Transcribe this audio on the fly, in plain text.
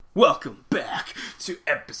Welcome back to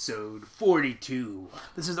episode 42.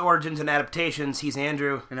 This is Origins and Adaptations. He's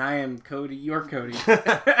Andrew. And I am Cody. You're Cody.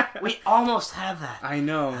 We almost have that. I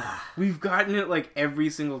know. We've gotten it like every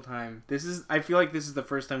single time. I feel like this is the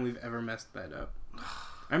first time we've ever messed that up.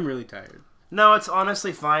 I'm really tired. No, it's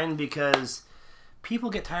honestly fine because people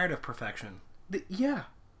get tired of perfection. Yeah.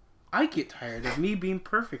 I get tired of me being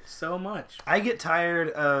perfect so much. I get tired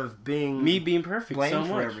of being... Me being perfect blamed so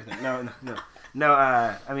for much. everything. No,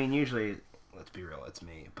 I mean, usually, let's be real, it's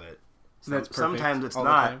me, but That's perfect sometimes it's all the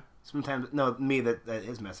not. time? Sometimes, me that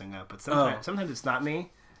is messing up, but sometimes it's not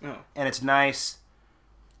me, Oh. and it's nice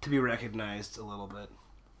to be recognized a little bit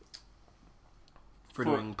for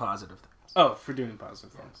doing positive things. Oh, for doing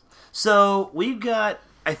positive things. So, we've got,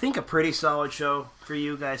 I think, a pretty solid show for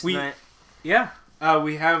you guys tonight. Yeah.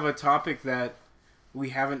 We have a topic that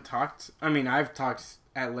we haven't talked... I mean, I've talked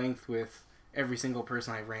at length with every single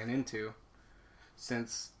person I ran into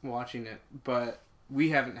since watching it, but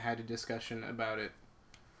we haven't had a discussion about it.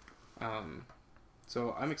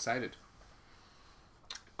 So I'm excited.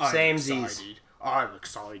 Samesies. I'm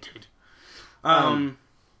excited.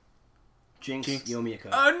 Jinx. Yomiko.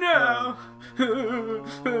 Oh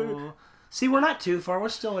no! See, we're not too far. We're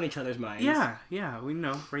still in each other's minds. Yeah, we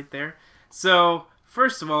know, right there. So,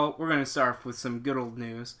 first of all, we're going to start off with some good old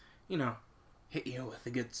news. You know, hit you with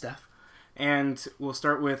the good stuff. And we'll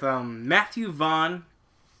start with Matthew Vaughn,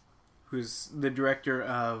 who's the director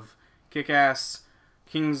of Kick-Ass,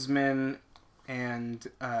 Kingsman, and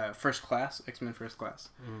First Class, X-Men First Class.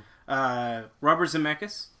 Robert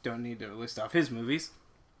Zemeckis, don't need to list off his movies.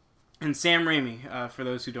 And Sam Raimi, for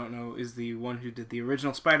those who don't know, is the one who did the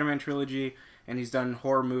original Spider-Man trilogy, and he's done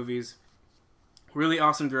horror movies. Really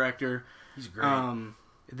awesome director. He's great.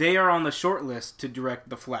 They are on the short list to direct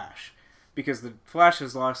The Flash, because The Flash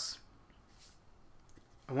has lost,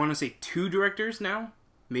 I want to say 2 directors now,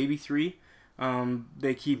 maybe 3.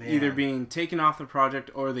 They keep either being taken off the project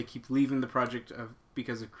or they keep leaving the project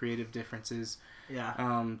because of creative differences.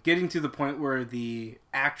 Yeah. Getting to the point where the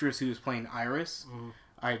actress who is playing Iris,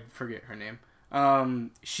 I forget her name,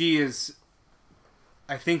 she is,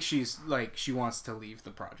 I think she's like, she wants to leave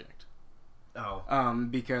the project. Oh.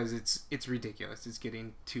 Because it's ridiculous. It's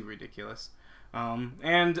getting too ridiculous.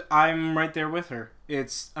 And I'm right there with her.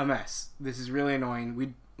 It's a mess. This is really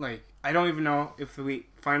annoying. I don't even know if we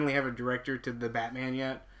finally have a director to the Batman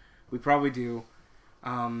yet. We probably do.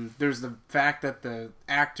 There's the fact that the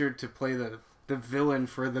actor to play the villain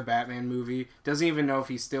for the Batman movie doesn't even know if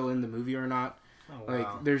he's still in the movie or not. Oh,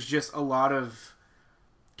 wow. There's just a lot of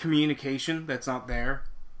communication that's not there.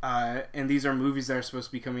 And these are movies that are supposed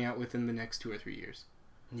to be coming out within the next 2 or 3 years.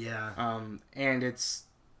 Yeah. And it's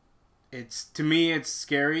to me, it's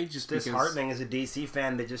scary. Just disheartening as a DC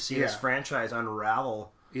fan to just see this franchise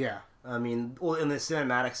unravel. Yeah. I mean, well, in the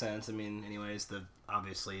cinematic sense, anyways,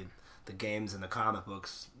 obviously the games and the comic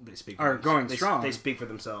books are going strong. They speak for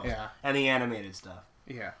themselves. Yeah. And the animated stuff.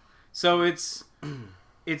 Yeah. So it's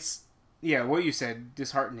what you said,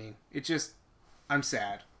 disheartening. I'm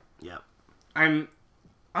sad. Yep. I'm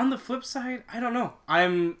on the flip side, I don't know.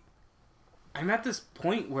 I'm at this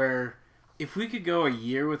point where if we could go a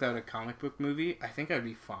year without a comic book movie, I think I'd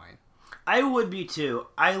be fine. I would be too.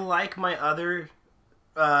 I like my other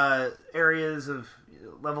areas of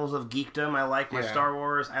levels of geekdom. I like my Star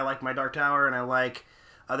Wars, I like my Dark Tower, and I like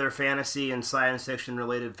other fantasy and science fiction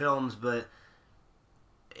related films, but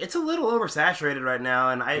it's a little oversaturated right now,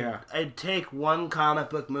 and I'd take one comic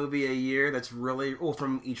book movie a year that's really,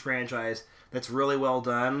 from each franchise, that's really well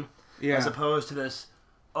done, as opposed to this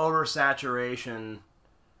oversaturation.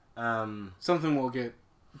 Something we'll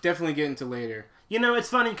definitely get into later. You know, it's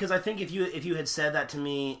funny because I think if you had said that to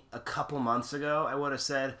me a couple months ago, I would have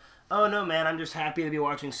said, "Oh no, man, I'm just happy to be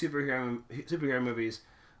watching superhero movies."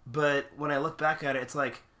 But when I look back at it, it's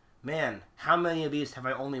like, man, how many of these have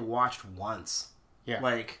I only watched once? Yeah.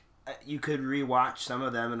 Like, you could rewatch some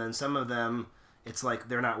of them, and then some of them, it's like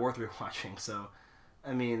they're not worth rewatching. So,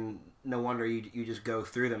 I mean, no wonder you just go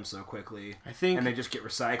through them so quickly. And they just get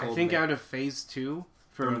recycled. I think out of Phase 2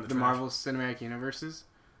 for the Marvel Cinematic Universe,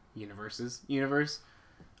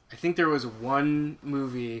 I think there was one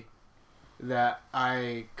movie that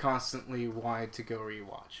I constantly wanted to go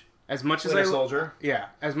rewatch. As much as Soldier? Yeah.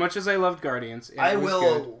 As much as I loved Guardians. I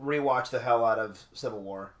will rewatch the hell out of Civil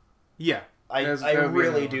War. Yeah. I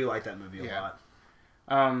really do like that movie a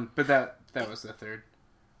lot. But that was the third.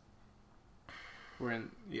 We're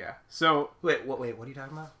in, So... Wait, what are you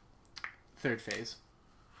talking about? Third phase.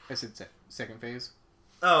 I said second phase.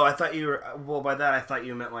 Oh, I thought you were... Well, by that I thought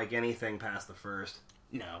you meant like anything past the first.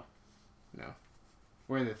 No.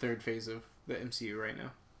 We're in the third phase of the MCU right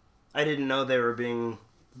now. I didn't know they were being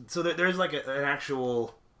So there's like an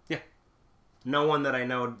actual... Yeah. No one that I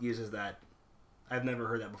know uses that. I've never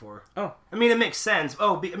heard that before. Oh. I mean, it makes sense.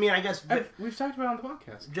 Oh, I mean, I guess... We've talked about it on the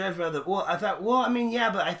podcast. Judge by the... Well, I thought... Well, I mean, yeah,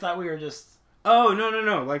 but I thought we were just... Oh,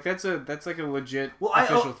 no. Like, that's like a legit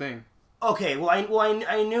official thing. Okay,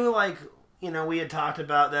 I knew, like, you know, we had talked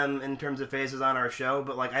about them in terms of phases on our show,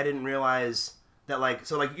 but, like, I didn't realize that, like...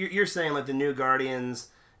 So, like, you're saying, like, the new Guardians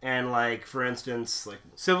and, like, for instance, like...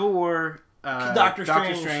 Civil War... Doctor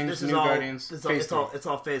Strange, this is all, Guardians, it's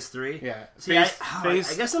all Phase 3. Yeah. See, I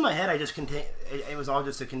guess in my head, it was all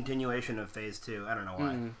just a continuation of Phase 2. I don't know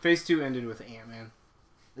why. Phase 2 ended with Ant-Man.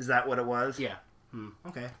 Is that what it was? Yeah.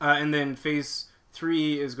 Okay. And then Phase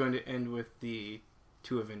 3 is going to end with the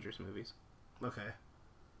 2 Avengers movies. Okay.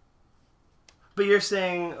 But you're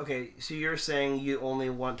saying, so you're saying you only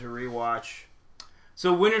want to rewatch...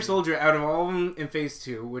 So Winter Soldier, out of all of them in Phase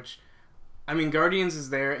 2, which... I mean, Guardians is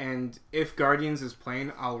there, and if Guardians is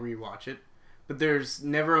playing, I'll rewatch it. But there's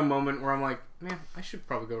never a moment where I'm like, man, I should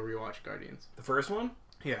probably go rewatch Guardians. The first one?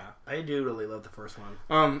 Yeah. I do really love the first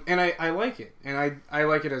one. And I like it. And I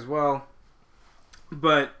like it as well.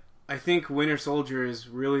 But I think Winter Soldier is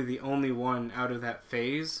really the only one out of that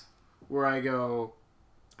phase where I go,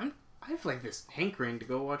 I have like this hankering to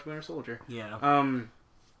go watch Winter Soldier. Yeah. And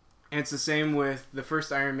it's the same with the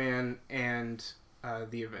first Iron Man and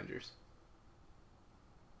the Avengers.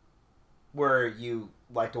 Where you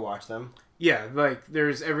like to watch them? Yeah, like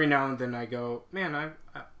there's every now and then I go, man, I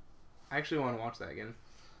actually want to watch that again.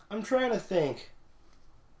 I'm trying to think.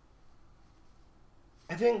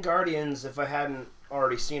 I think Guardians, if I hadn't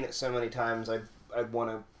already seen it so many times, I'd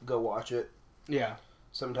want to go watch it. Yeah.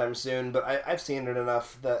 Sometime soon, but I've seen it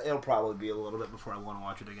enough that it'll probably be a little bit before I want to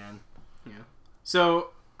watch it again. Yeah.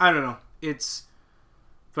 So I don't know.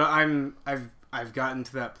 But I've gotten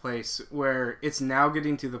to that place where it's now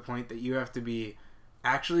getting to the point that you have to be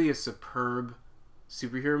actually a superb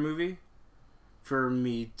superhero movie for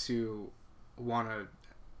me to want to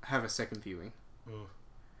have a second viewing.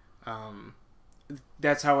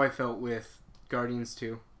 That's how I felt with Guardians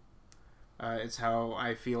 2. It's how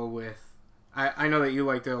I feel with... I know that you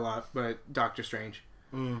liked it a lot, but Doctor Strange.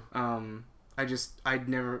 I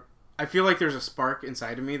feel like there's a spark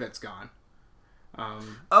inside of me that's gone.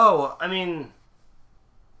 I mean...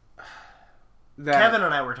 Kevin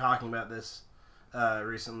and I were talking about this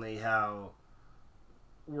recently, how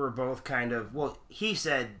we're both kind of... Well, he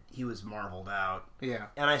said he was marveled out. Yeah.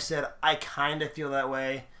 And I said, I kind of feel that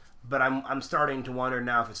way, but I'm starting to wonder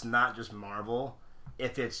now if it's not just Marvel,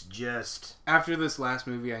 if it's just... After this last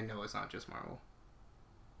movie, I know it's not just Marvel.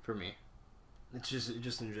 For me. It's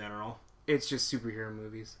just in general. It's just superhero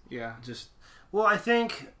movies. Yeah. Well, I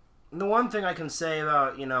think the one thing I can say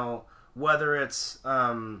about, whether it's...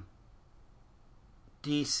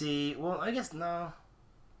 DC, well, I guess no.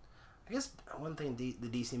 I guess one thing the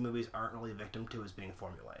DC movies aren't really victim to is being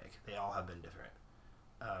formulaic. They all have been different.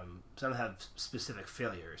 Some have specific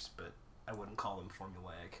failures, but I wouldn't call them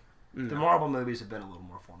formulaic. No. The Marvel movies have been a little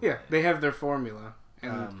more formulaic. Yeah, they have their formula.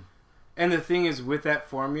 And the thing is, with that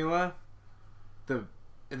formula,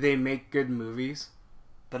 they make good movies.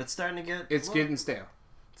 But it's starting to get... It's getting stale.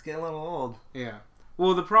 It's getting a little old. Yeah.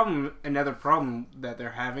 Well, another problem that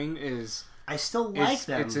they're having is... I still like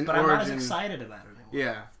them, but I'm not as excited about it anymore.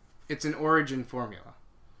 Yeah. It's an origin formula.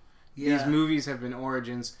 Yeah. These movies have been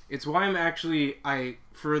origins. It's why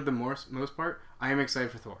for the most part, I am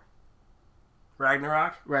excited for Thor.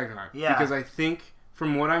 Ragnarok? Yeah. Because I think,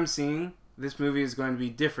 from what I'm seeing, this movie is going to be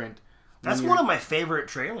different. That's one of my favorite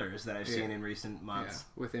trailers that I've seen in recent months.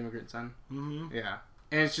 Yeah, with Immigrant Son. Mm-hmm. Yeah.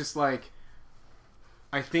 And it's just like,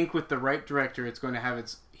 I think with the right director, it's going to have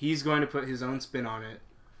he's going to put his own spin on it.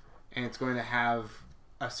 And it's going to have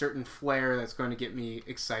a certain flair that's going to get me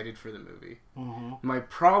excited for the movie. Mm-hmm. My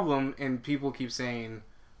problem, and people keep saying,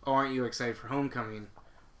 oh, aren't you excited for Homecoming?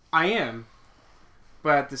 I am.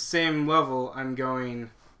 But at the same level, I'm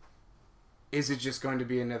going, is it just going to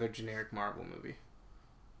be another generic Marvel movie?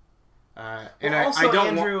 I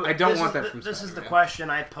don't want that from This is the question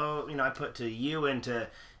I put to you and to,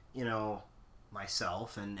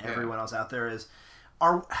 myself and everyone else out there is,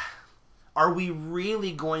 are we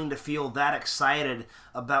really going to feel that excited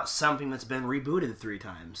about something that's been rebooted 3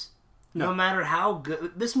 times? No matter how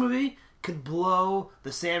good... This movie could blow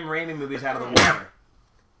the Sam Raimi movies out of the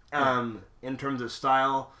water. In terms of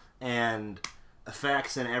style and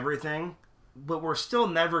effects and everything. But we're still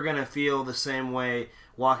never going to feel the same way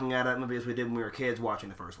walking out of that movie as we did when we were kids watching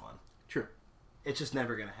the first one. True. It's just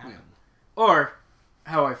never going to happen. Yeah. Or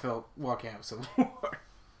how I felt walking out of Civil War.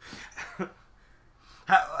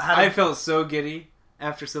 I felt so giddy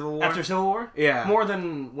after Civil War. After Civil War? Yeah. More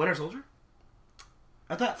than Winter Soldier?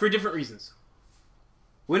 I thought for different reasons.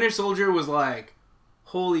 Winter Soldier was like,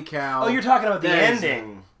 holy cow! Oh, you're talking about the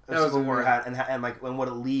ending of that Civil War and like when what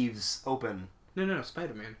it leaves open. No,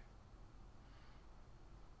 Spider-Man.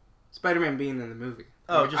 Spider-Man being in the movie.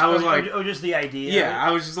 Oh, just the idea. Yeah,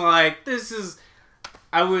 I was just like, this is.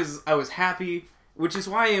 I was happy, which is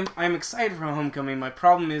why I'm excited for Homecoming. My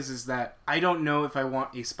problem is that I don't know if I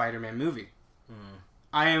want a Spider-Man movie.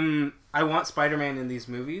 I want Spider-Man in these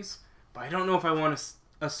movies, but I don't know if I want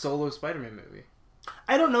a solo Spider-Man movie.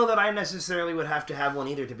 I don't know that I necessarily would have to have one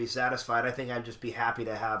either to be satisfied. I think I'd just be happy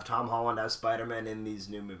to have Tom Holland as Spider-Man in these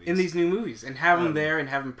new movies. And have him there and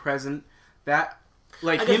have him present. That,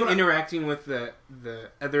 like, him interacting with the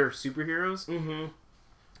other superheroes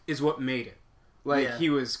is what made it. Like, he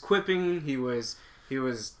was quipping, he was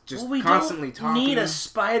just constantly talking. We need a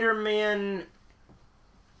Spider-Man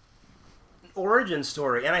origin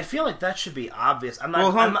story, and I feel like that should be obvious. I'm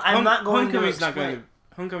not going to explain.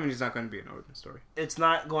 Homecoming is not going to be an origin story. It's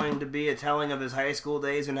not going to be a telling of his high school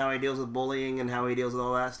days and how he deals with bullying and how he deals with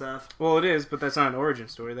all that stuff. Well, it is, but that's not an origin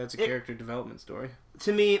story. That's a character development story.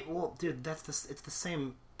 To me, well, dude, it's the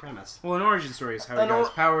same premise. Well, an origin story is how he got his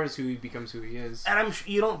powers, who he becomes, who he is. And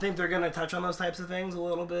you don't think they're going to touch on those types of things a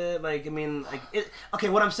little bit? Like, I mean, like, okay,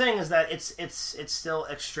 what I'm saying is that it's still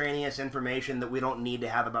extraneous information that we don't need to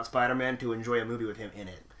have about Spider-Man to enjoy a movie with him in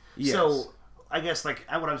it. Yes. So, I guess, like,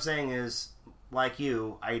 what I'm saying is, like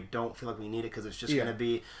you, I don't feel like we need it because it's just going to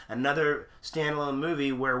be another standalone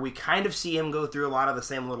movie where we kind of see him go through a lot of the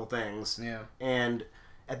same little things. Yeah. And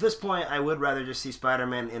at this point, I would rather just see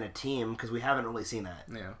Spider-Man in a team because we haven't really seen that.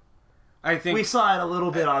 Yeah. I think we saw it a little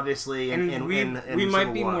bit, obviously, we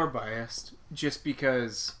might be more biased just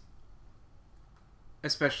because,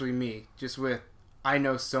 especially me, just with I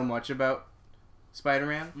know so much about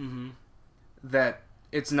Spider-Man that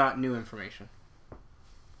it's not new information.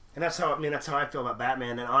 And that's how I feel about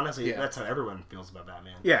Batman, and honestly, that's how everyone feels about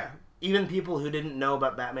Batman. Yeah. Even people who didn't know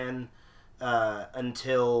about Batman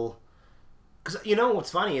until... Because, you know,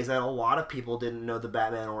 what's funny is that a lot of people didn't know the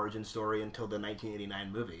Batman origin story until the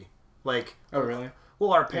 1989 movie. Like... Oh, really?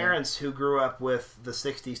 Well, our parents who grew up with the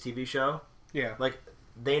 60s TV show... Yeah. Like,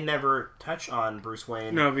 they never touch on Bruce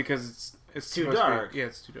Wayne. No, because it's too dark. Yeah,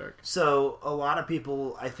 it's too dark. So, a lot of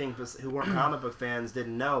people, I think, who weren't comic book fans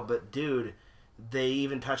didn't know, but, dude... They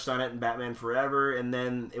even touched on it in Batman Forever, and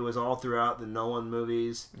then it was all throughout the Nolan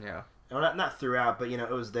movies. Yeah. Well, not throughout, but, you know,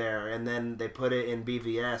 it was there. And then they put it in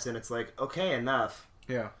BVS, and it's like, okay, enough.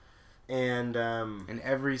 Yeah. And, in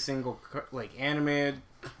every single, like, animated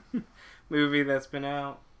movie that's been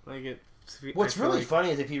out, like, it... What's really funny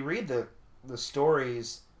is if you read the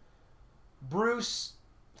stories, Bruce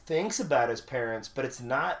thinks about his parents, but it's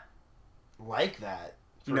not like that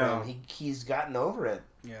for him. He's gotten over it.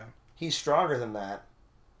 Yeah. He's stronger than that.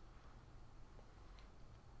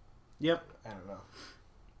 Yep. I don't know.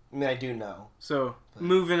 I mean, I do know. So,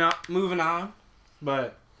 moving on,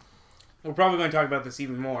 but we're probably going to talk about this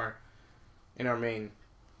even more in our main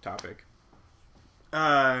topic.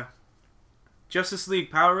 Justice League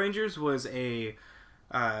Power Rangers was a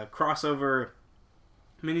crossover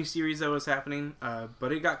miniseries that was happening,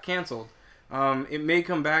 but it got canceled. It may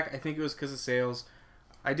come back. I think it was because of sales.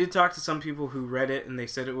 I did talk to some people who read it, and they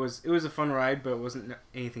said it was a fun ride, but it wasn't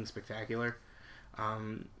anything spectacular,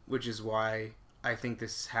 which is why I think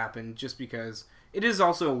this happened, just because it is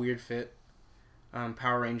also a weird fit,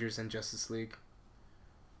 Power Rangers and Justice League.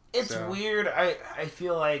 It's weird. I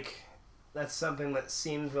feel like that's something that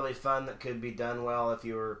seems really fun that could be done well if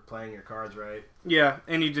you were playing your cards right. Yeah,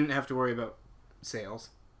 and you didn't have to worry about sales.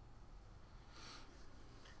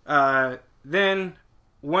 Then,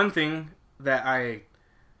 one thing that I...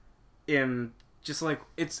 just like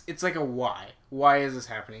it's like a why is this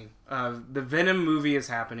happening? The Venom movie is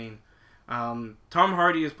happening. Tom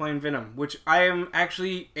Hardy is playing Venom, which I am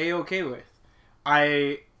actually A-okay with.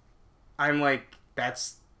 I'm like,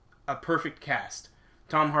 that's a perfect cast.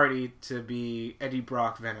 Tom Hardy to be Eddie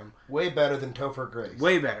Brock Venom. Way better than Topher Grace.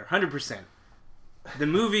 Way better, 100%. The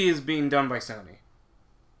movie is being done by Sony,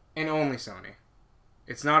 and only Sony.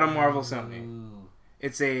 It's not a Marvel Sony.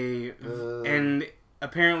 It's and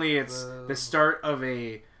apparently it's the start of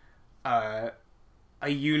a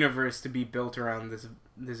universe to be built around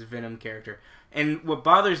this Venom character. And what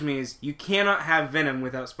bothers me is you cannot have Venom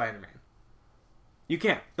without Spider-Man. You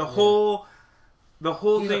can't. The whole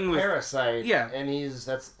he's thing a with parasite. Yeah,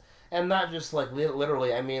 and not just like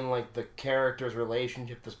literally. I mean, like the character's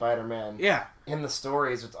relationship to Spider-Man. Yeah, in the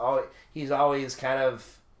stories, he's always kind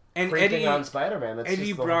of creeping on Spider-Man. That's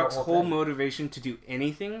Eddie Brock's whole motivation to do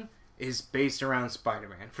anything is based around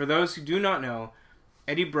Spider-Man. For those who do not know,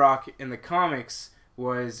 Eddie Brock in the comics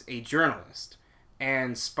was a journalist,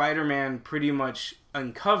 and Spider-Man pretty much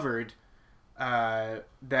uncovered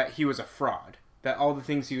that he was a fraud. That all the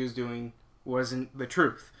things he was doing wasn't the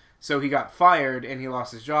truth. So he got fired, and he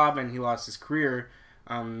lost his job, and he lost his career.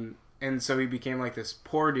 And so he became like this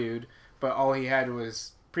poor dude, but all he had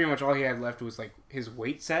left was like his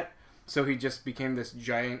weight set. So he just became this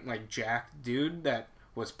giant, like, jacked dude that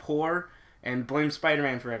was poor and blamed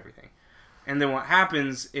Spider-Man for everything. And then what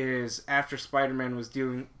happens is, after Spider-Man was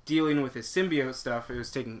dealing with his symbiote stuff, it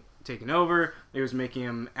was taking over. It was making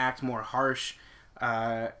him act more harsh,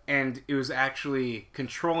 and it was actually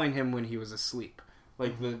controlling him when he was asleep.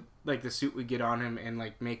 Like the suit would get on him and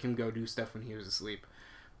like make him go do stuff when he was asleep.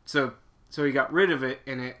 So he got rid of it,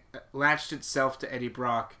 and it latched itself to Eddie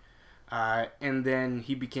Brock, and then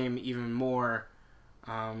he became even more.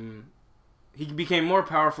 He became more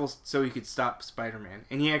powerful so he could stop Spider-Man.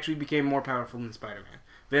 And he actually became more powerful than Spider-Man.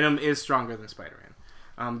 Venom is stronger than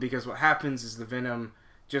Spider-Man. Because what happens is the Venom,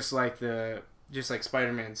 just like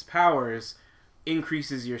Spider-Man's powers,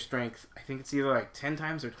 increases your strength. I think it's either like 10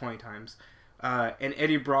 times or 20 times. And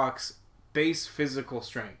Eddie Brock's base physical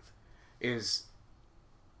strength is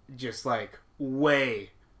just like way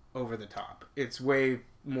over the top. It's way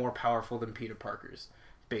more powerful than Peter Parker's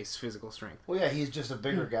base physical strength. Well, yeah, he's just a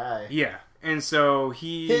bigger guy. Yeah, and so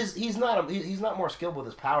he's not more skilled with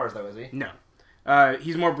his powers, though, is he? No,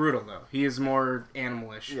 he's more brutal though. He is more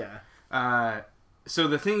animalish. Yeah. So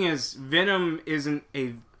the thing is, Venom isn't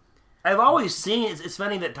a. I've always seen. It's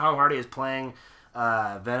funny that Tom Hardy is playing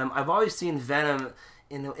Venom. I've always seen Venom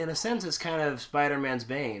in a sense as kind of Spider-Man's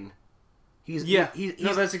Bane.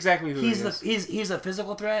 That's exactly who he is. He's a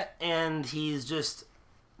physical threat, and he's just.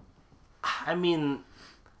 I mean,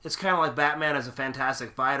 it's kind of like Batman is a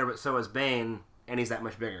fantastic fighter, but so is Bane, and he's that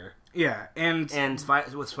much bigger. Yeah, and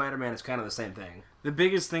with Spider-Man, it's kind of the same thing. The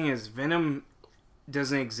biggest thing is Venom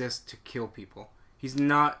doesn't exist to kill people. He's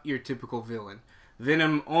not your typical villain.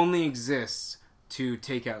 Venom only exists to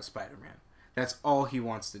take out Spider-Man. That's all he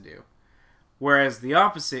wants to do. Whereas the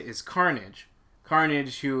opposite is Carnage.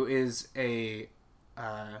 Carnage, who is a...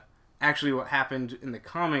 actually, what happened in the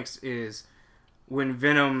comics is when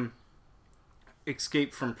Venom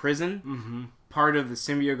escaped from prison, part of the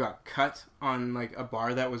symbiote got cut on like a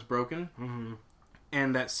bar that was broken,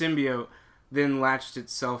 and that symbiote then latched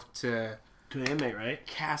itself to an inmate, right?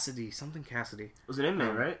 Cassidy. It was an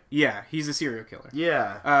inmate, right? Yeah, he's a serial killer.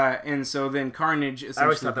 Yeah. And so then Carnage essentially I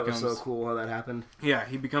always thought that was so cool how that happened. Yeah,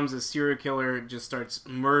 he becomes a serial killer, just starts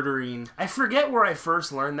murdering. I forget where I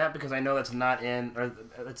first learned that because I know that's not in, or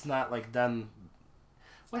it's not like done.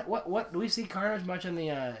 What do we see Carnage much in the?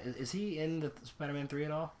 Is he in the Spider-Man 3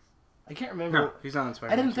 at all? I can't remember. No, he's not in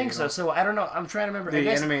Spider-Man. I didn't think so. So I don't know. I'm trying to remember. The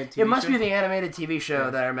animated TV show? It must be the animated TV show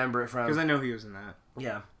that I remember it from. Because I know he was in that.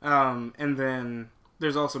 Yeah. And then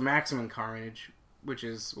there's also Maximum Carnage, which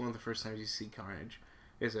is one of the first times you see Carnage.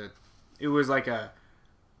 It was like a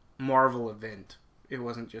Marvel event. It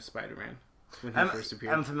wasn't just Spider-Man when he first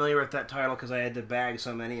appeared. I'm familiar with that title because I had to bag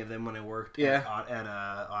so many of them when I worked at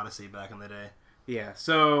Odyssey back in the day. Yeah,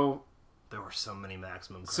 so... There were so many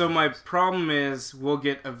Maximum Carnages. So my problem is, we'll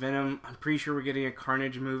get a Venom. I'm pretty sure we're getting a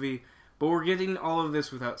Carnage movie, but we're getting all of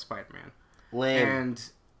this without Spider-Man. Lame. And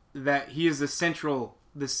that he is the central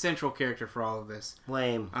character for all of this.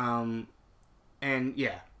 Lame. And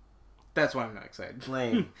yeah, that's why I'm not excited.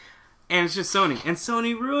 Lame. And it's just Sony. And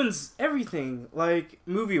Sony ruins everything, like,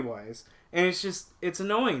 movie-wise. And it's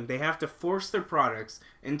annoying. They have to force their products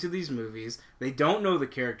into these movies. They don't know the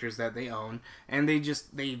characters that they own. And they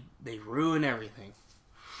ruin everything.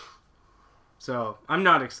 So, I'm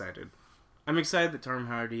not excited. I'm excited that Tom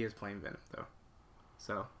Hardy is playing Venom, though.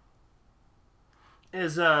 So.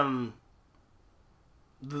 Is, the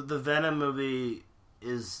Venom movie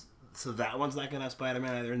is... So that one's not gonna have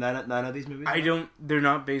Spider-Man either? None of these movies? They're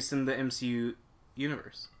not based in the MCU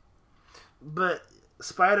universe. But...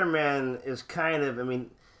 Spider-Man is kind of, I mean,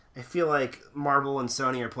 I feel like Marvel and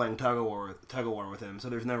Sony are playing tug of war with him, so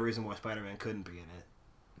there's no reason why Spider-Man couldn't be in it.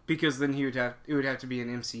 Because then it would have to be an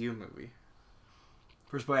MCU movie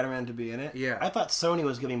for Spider-Man to be in it. Yeah, I thought Sony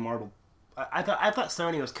was giving Marvel. I thought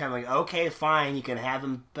Sony was kind of like, okay, fine, you can have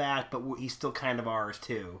him back, but he's still kind of ours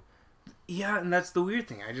too. Yeah, and that's the weird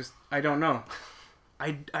thing. I don't know.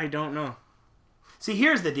 I don't know. See,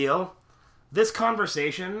 here's the deal. This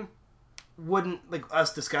conversation wouldn't, like,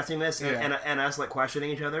 us discussing this and us, like, questioning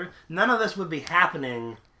each other, none of this would be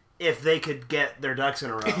happening if they could get their ducks in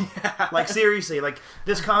a row. Yeah. Like, seriously, like,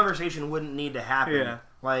 this conversation wouldn't need to happen. Yeah.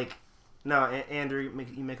 Like, no, Andrew,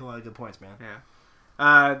 you make a lot of good points, man.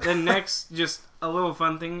 Yeah. Then next, just a little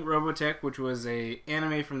fun thing, Robotech, which was a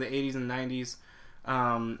anime from the 80s and 90s.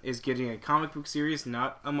 is getting a comic book series,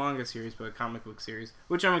 not a manga series, but a comic book series,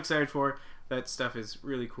 which I'm excited for. That stuff is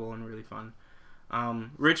really cool and really fun.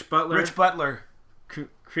 Rich Butler,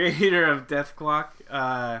 creator of Death Clock,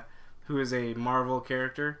 who is a Marvel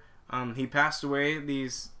character. He passed away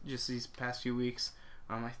these past few weeks.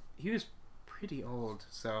 He was pretty old,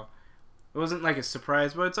 so it wasn't like a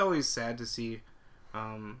surprise, but it's always sad to see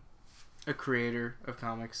a creator of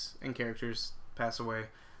comics and characters pass away.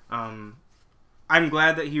 I'm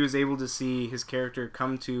glad that he was able to see his character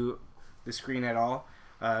come to the screen at all,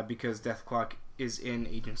 because Death Clock is in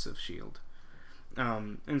Agents of S.H.I.E.L.D.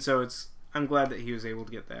 And so I'm glad that he was able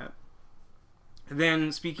to get that.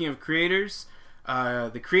 Then, speaking of creators,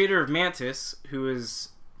 the creator of Mantis, who is,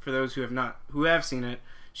 for those who have seen it,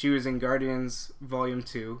 she was in Guardians Volume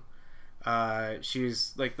 2.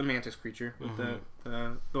 She's like the mantis creature with the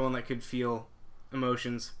one that could feel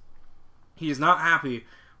emotions. He is not happy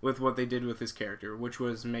with what they did with his character, which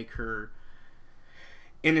was make her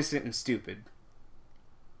innocent and stupid.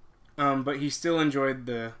 But he still enjoyed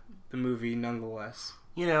the movie nonetheless.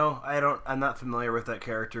 You know, I'm not familiar with that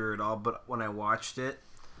character at all, but when I watched it,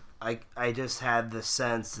 I just had the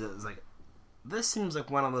sense that it was like, this seems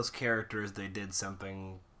like one of those characters they did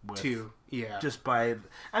something with. Too, yeah. Just by,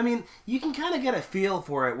 I mean, you can kind of get a feel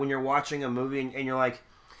for it when you're watching a movie and you're like,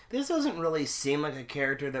 this doesn't really seem like a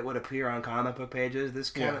character that would appear on comic book pages.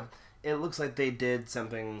 This kind of, it looks like they did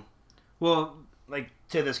something, well, like,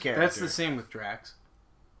 to this character. That's the same with Drax.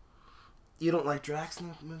 You don't like Drax in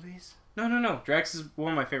the movies? No. Drax is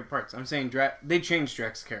one of my favorite parts. I'm saying they changed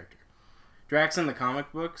Drax's character. Drax in the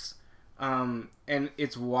comic books, and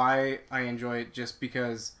it's why I enjoy it, just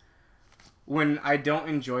because when I don't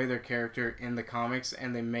enjoy their character in the comics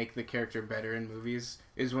and they make the character better in movies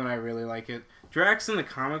is when I really like it. Drax in the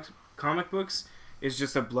comic books is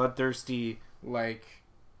just a bloodthirsty, like,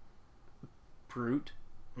 brute.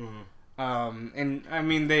 Mm-hmm. And I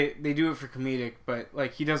mean they do it for comedic, but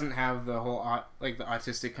like he doesn't have the whole the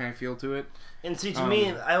autistic kind of feel to it. And see, to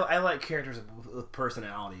me, I like characters with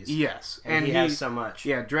personalities. Yes, and he has so much.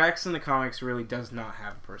 Yeah, Drax in the comics really does not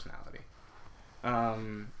have a personality.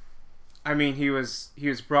 I mean, he was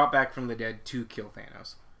brought back from the dead to kill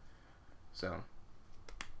Thanos. So,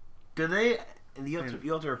 do they? You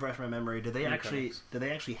have to refresh my memory. Do they actually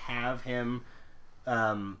have him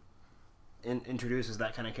introduced as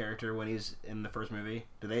that kind of character when he's in the first movie?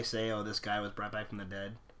 Do they say, "Oh, this guy was brought back from the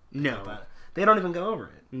dead"? No, they don't even go over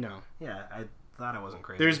it. No. Yeah, I thought I wasn't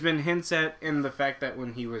crazy. There's been hints in the fact that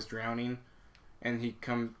when he was drowning, and he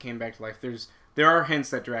came back to life. There are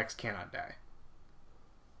hints that Drax cannot die.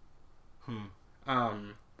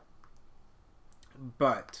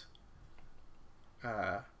 But,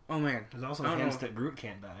 oh man, there's also hints that Groot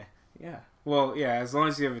can't die. Yeah. Well, yeah. As long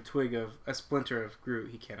as you have a splinter of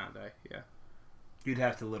Groot, he cannot die. Yeah. You'd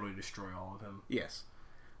have to literally destroy all of him. Yes.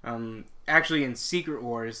 Actually, in Secret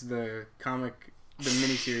Wars, the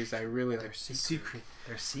miniseries, I really like.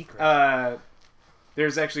 They're secret.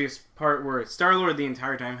 There's actually a part where Star-Lord the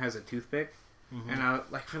entire time has a toothpick, mm-hmm. and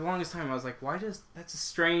for the longest time I was like, that's a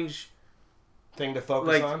strange thing to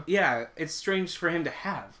focus on? Yeah, it's strange for him to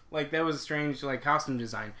have. Like, that was a strange, costume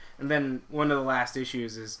design. And then one of the last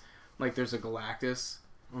issues is, there's a Galactus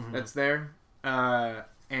mm-hmm. that's there,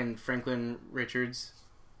 and Franklin Richards.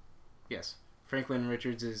 Yes, Franklin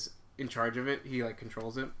Richards is in charge of it. He,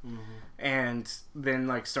 controls it. Mm-hmm. And then,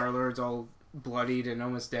 Star-Lord's all bloodied and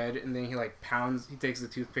almost dead, and then he takes the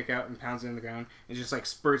toothpick out and pounds it in the ground, and just,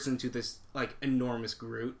 spurts into this, enormous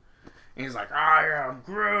Groot. And he's like, I am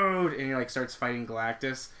Groot! And he, starts fighting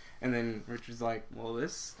Galactus. And then Richard's like, well,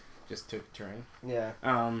 this just took a turn. Yeah.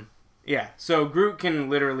 Yeah. So Groot can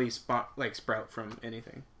literally sprout from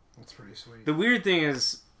anything. That's pretty sweet. The weird thing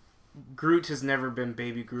is, Groot has never been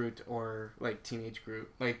baby Groot or, teenage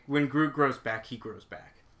Groot. When Groot grows back, he grows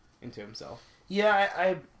back into himself. Yeah,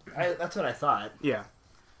 I that's what I thought. Yeah.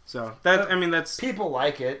 So, that's... People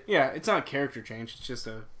like it. Yeah, it's not a character change. It's just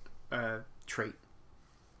a trait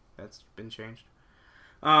that's been changed.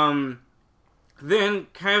 Then,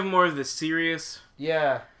 kind of more of the serious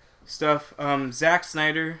stuff. Zack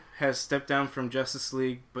Snyder has stepped down from Justice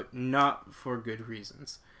League, but not for good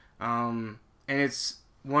reasons. And it's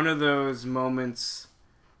one of those moments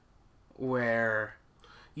where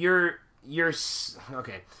you're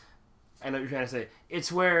okay. I know what you're trying to say.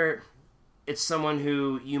 It's where it's someone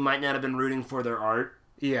who you might not have been rooting for their art.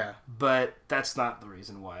 Yeah, but that's not the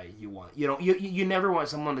reason why you never want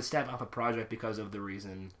someone to step off a project because of the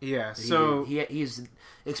reason. Yeah, so he's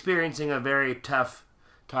experiencing a very tough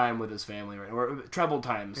time with his family, right? Or troubled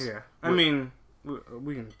times. Yeah, I mean,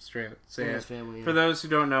 we can straight up say it. His family, For those who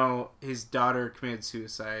don't know, his daughter committed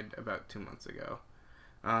suicide about 2 months ago.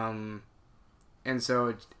 And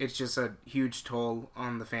so it's just a huge toll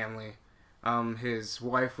on the family. His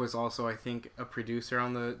wife was also, I think, a producer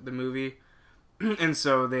on the movie. And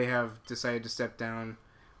so they have decided to step down.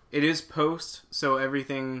 It is post, so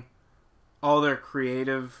everything, all their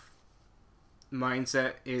creative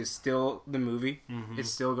mindset is still the movie. Mm-hmm. It's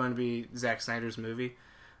still going to be Zack Snyder's movie.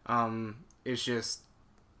 It's just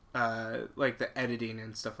like the editing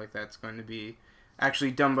and stuff like that's going to be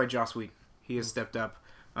actually done by Joss Whedon. He has stepped up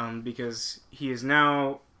because he is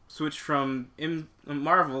now switched from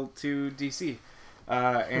Marvel to DC.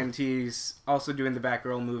 And he's also doing the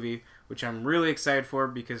Batgirl movie, which I'm really excited for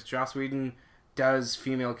because Joss Whedon does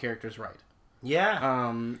female characters right.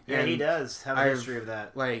 Yeah. Yeah, he does have a history of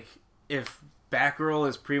that. Like, if Batgirl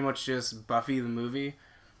is pretty much just Buffy the movie,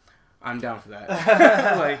 I'm down for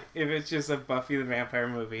that. Like, if it's just a Buffy the Vampire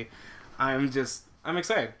movie, I'm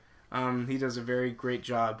excited. He does a very great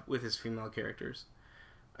job with his female characters.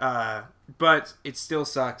 But it still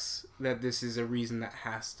sucks that this is a reason that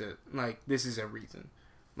has to, like, this is a reason.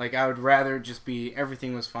 Like, I would rather just be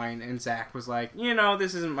everything was fine and Zack was like,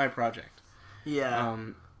 this isn't my project. Yeah.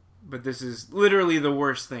 But this is literally the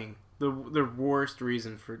worst thing. The worst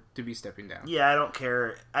reason to be stepping down. Yeah, I don't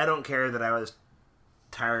care. I don't care that I was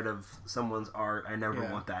tired of someone's art. I never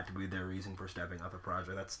want that to be their reason for stepping off a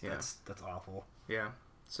project. That's awful. Yeah.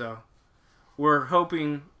 So we're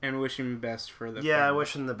hoping and wishing best for the family. I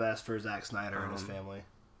wish him the best for Zack Snyder and his family.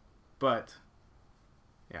 But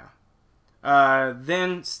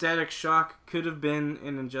then Static Shock could have been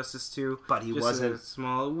in Injustice 2, but he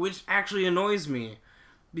wasn't. Which actually annoys me.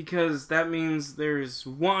 Because that means there's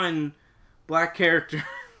one black character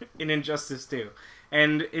in Injustice 2.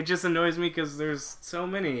 And it just annoys me because there's so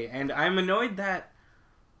many. And I'm annoyed that,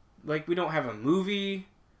 like, we don't have a movie.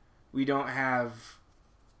 We don't have...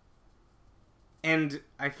 And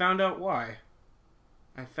I found out why.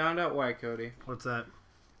 Cody. What's that?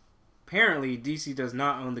 Apparently, DC does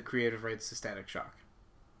not own the creative rights to Static Shock.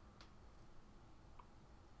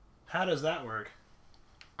 How does that work?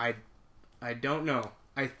 I don't know.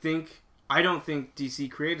 I don't think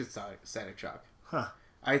DC created Static Shock. Huh.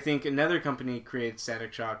 I think another company created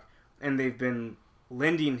Static Shock, and they've been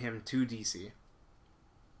lending him to DC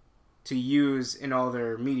to use in all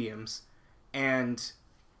their mediums. And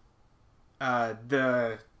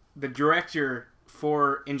the director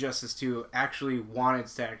for Injustice 2 actually wanted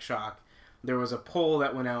Static Shock. There was a poll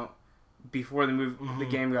that went out before the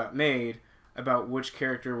game got made about which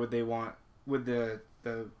character would the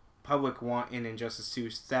public want in Injustice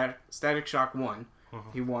 2. Static Shock won.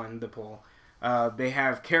 He won the poll. They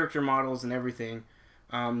have character models and everything,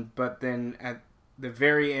 but then at the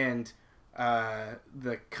very end,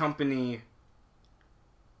 the company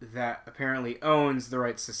that apparently owns the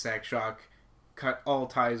rights to Static Shock cut all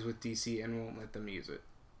ties with DC and won't let them use it.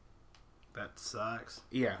 That sucks.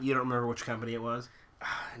 Yeah. You don't remember which company it was?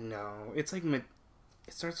 No. It's like... It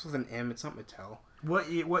starts with an M. It's not Mattel. What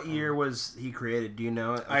year was he created? Do you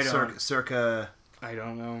know? I don't. Circa... I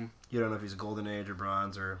don't know. You don't know if he's a Golden Age or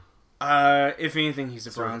Bronze or... If anything, he's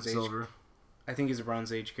a Bronze Age. Silver. I think he's a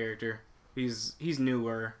Bronze Age character. He's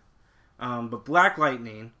newer. But Black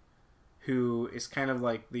Lightning, who is kind of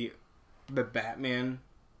like the Batman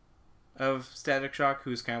of Static Shock,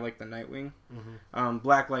 who's kind of like the Nightwing. Mm-hmm.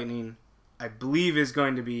 Black Lightning, I believe, is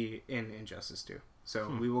going to be in Injustice 2.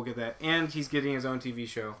 So we will get that. And he's getting his own TV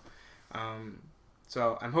show.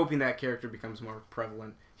 So I'm hoping that character becomes more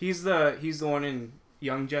prevalent. He's the one in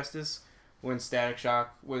Young Justice when Static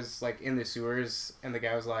Shock was like in the sewers and the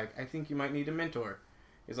guy was like, I think you might need a mentor.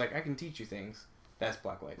 He's like, I can teach you things. That's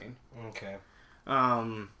Black Lightning. Okay.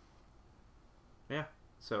 Yeah.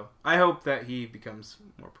 So I hope that he becomes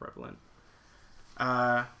more prevalent.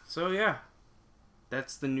 So yeah.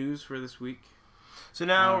 That's the news for this week. So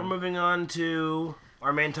now we're moving on to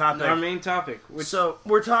our main topic. So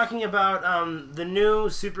we're talking about the new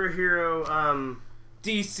superhero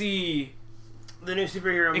DC. The new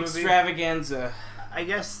superhero movie. Extravaganza. I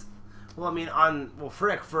guess. Well, I mean,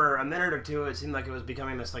 Frick, for a minute or two, it seemed like it was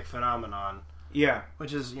becoming this like phenomenon. Yeah.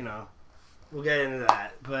 Which is, we'll get into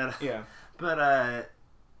that. But yeah. But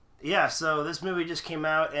yeah. So this movie just came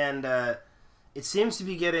out, and it seems to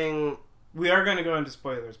be getting. We are going to go into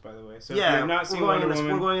spoilers, by the way. So yeah, if you have not seen Wonder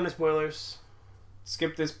Woman, we're going into spoilers.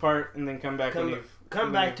 Skip this part and then come back.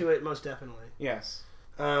 Come back to it, most definitely. Yes.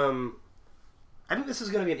 I think this is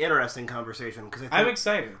going to be an interesting conversation because I'm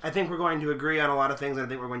excited. I think we're going to agree on a lot of things, and I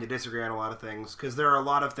think we're going to disagree on a lot of things because there are a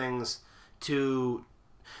lot of things to.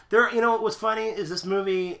 What's funny is this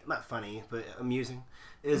movie, not funny but amusing,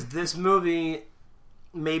 is this movie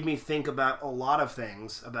made me think about a lot of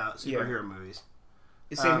things about superhero movies.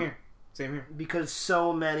 Same here. Same here. Because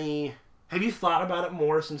so many... Have you thought about it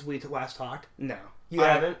more since we last talked? No. You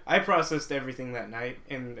haven't? I processed everything that night,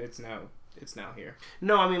 and it's now here.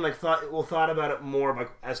 No, I mean, like, thought about it more like,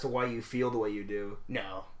 as to why you feel the way you do.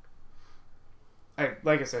 No.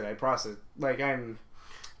 Like I said, I processed. Like, I'm...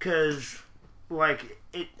 Because, like,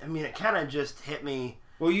 it kind of just hit me...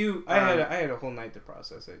 Well, I had a whole night to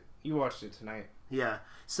process it. You watched it tonight. Yeah.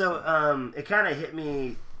 So, it kind of hit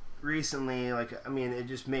me recently. Like, I mean, it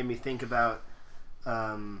just made me think about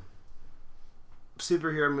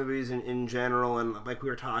superhero movies in general, and like we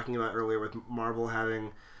were talking about earlier with Marvel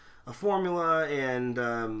having a formula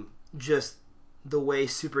and just the way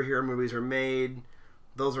superhero movies are made.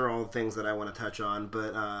 Those are all things that I want to touch on,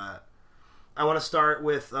 but I want to start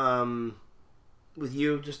with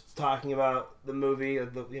you just talking about the movie,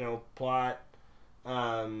 the plot,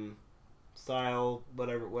 style,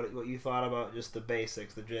 whatever, what you thought about just the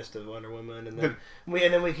basics, the gist of Wonder Woman, and then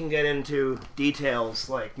we can get into details,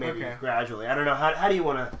 like maybe gradually. I don't know, how do you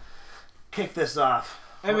want to kick this off?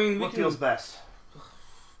 What feels best?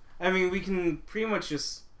 I mean, we can pretty much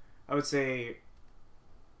just, I would say,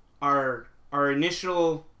 our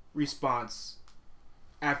initial response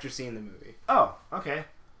after seeing the movie. Oh, okay.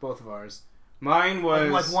 Both of ours. Mine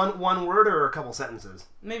was like one word or a couple sentences.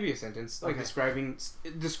 Maybe a sentence, like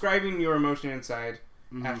describing your emotion inside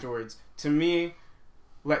afterwards. To me,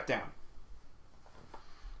 let down.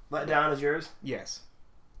 Let down is yours? Yes.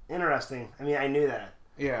 Interesting. I mean, I knew that.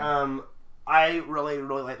 Yeah. I really,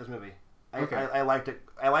 really like this movie. I liked it.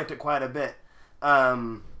 I liked it quite a bit.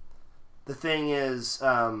 The thing is,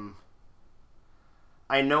 I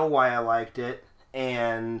know why I liked it,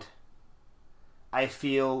 and I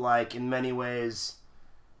feel like in many ways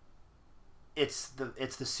it's the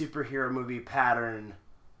superhero movie pattern,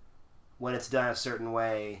 when it's done a certain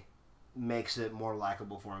way, makes it more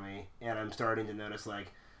likable for me. And I'm starting to notice,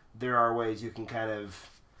 like, there are ways you can kind of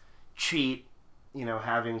cheat,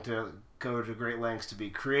 having to go to great lengths to be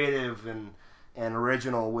creative and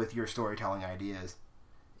original with your storytelling ideas.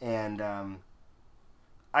 And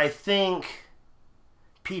I think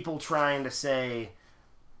people trying to say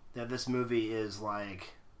that this movie is, like,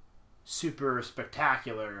 super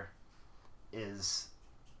spectacular is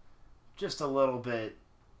just a little bit,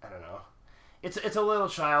 I don't know. It's a little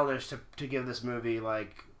childish to give this movie,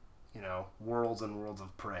 like, worlds and worlds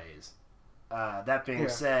of praise. That being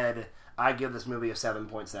said, I give this movie a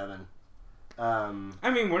 7.7.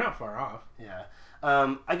 I mean, we're not far off. Yeah.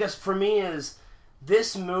 I guess for me is,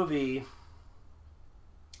 this movie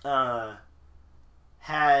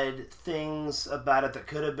had things about it that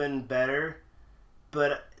could have been better,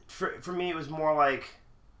 but for me it was more like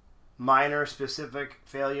minor specific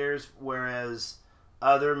failures, whereas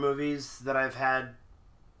other movies that I've had,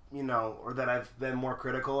 or that I've been more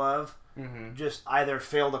critical of, just either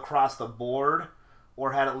failed across the board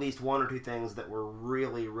or had at least one or two things that were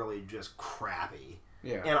really, really just crappy.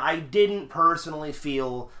 Yeah. And I didn't personally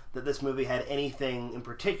feel that this movie had anything in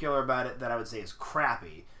particular about it that I would say is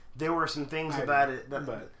crappy. There were some things about it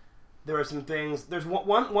there were some things. There's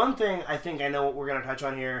one thing I think I know what we're going to touch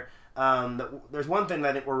on here. There's one thing that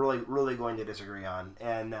I think we're really, really going to disagree on,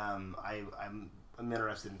 and I'm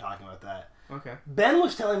interested in talking about that. Okay. Ben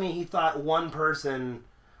was telling me he thought one person.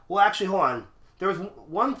 Well, actually, hold on. There was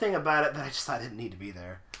one thing about it that I just thought didn't need to be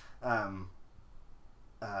there.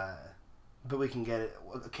 But we can get it.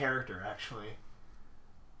 A character, actually.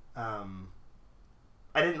 I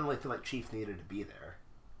didn't really feel like Chief needed to be there.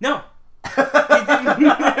 No. He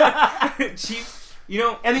didn't. Chief,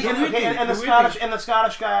 and the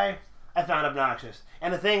Scottish guy I found obnoxious.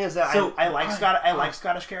 And the thing is that I like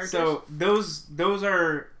Scottish characters. So those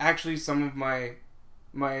are actually some of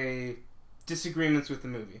my disagreements with the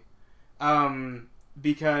movie.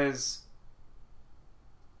 Because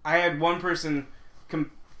I had one person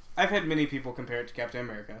I've had many people compare it to Captain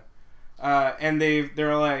America. And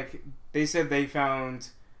they said they found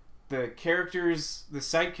the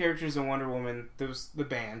side characters in Wonder Woman, the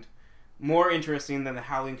band, more interesting than the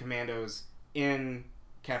Howling Commandos in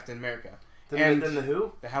Captain America. Than the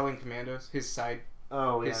who? The Howling Commandos, his side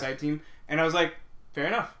team. And I was like, fair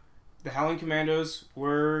enough. The Howling Commandos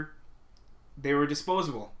were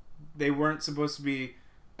disposable. They weren't supposed to be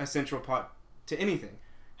a central plot to anything.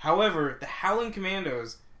 However, the Howling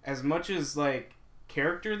Commandos, as much as like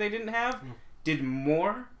character they didn't have, did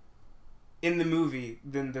more in the movie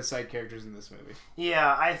than the side characters in this movie.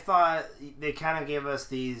 Yeah, I thought they kind of gave us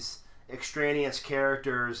these extraneous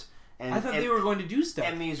characters, and I thought they were going to do stuff,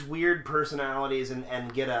 and these weird personalities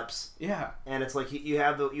and get-ups. Yeah, and it's like you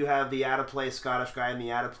have the out of place Scottish guy and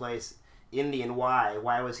the out of place Indian.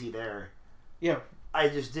 Why was he there? Yeah, I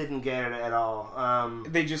just didn't get it at all.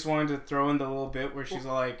 They just wanted to throw in the little bit where she's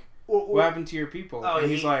like, what happened to your people? Oh, and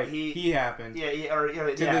he's like, he happened. Yeah,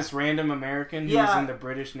 to this random American who was in the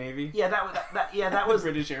British Navy. Yeah, that was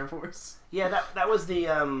the British Air Force. Yeah, that was the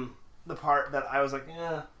part that I was like,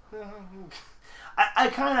 yeah. I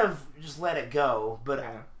kind of just let it go, but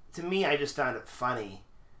to me, I just found it funny.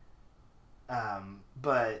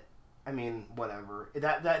 But I mean, whatever.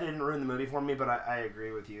 That didn't ruin the movie for me, but I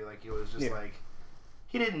agree with you. Like, it was just like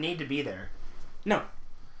he didn't need to be there. No.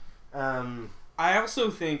 I also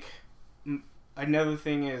think another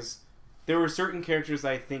thing is there were certain characters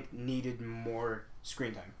I think needed more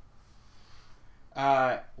screen time.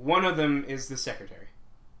 One of them is the secretary.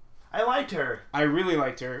 I liked her. I really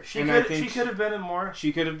liked her. She could have been in more.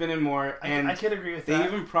 She could have been in more. I could agree with that. They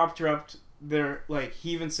even propped her up there. Like,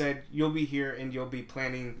 he even said, you'll be here and you'll be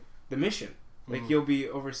planning the mission. Like, you'll be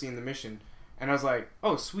overseeing the mission. And I was like,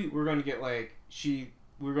 oh, sweet. We're going to get, like,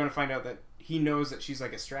 we're going to find out that he knows that she's,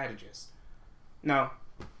 like, a strategist. No.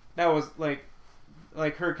 That was, like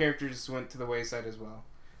her character just went to the wayside as well.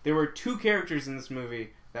 There were 2 characters in this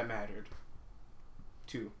movie that mattered.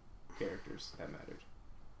 2 characters that mattered.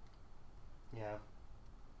 Yeah.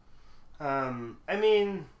 I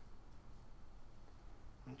mean,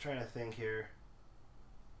 I'm trying to think here.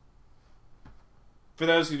 For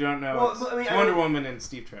those who don't know, Wonder Woman and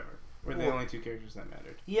Steve Trevor were the only 2 characters that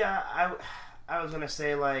mattered. Yeah, I was gonna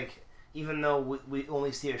say, like, even though we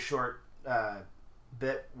only see a short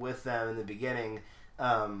bit with them in the beginning,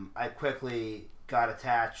 I quickly got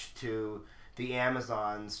attached to the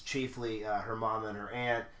Amazons, chiefly her mom and her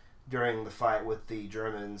aunt, during the fight with the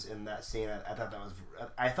Germans in that scene. I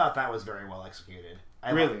thought that was very well executed.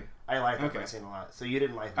 I liked that scene a lot. So you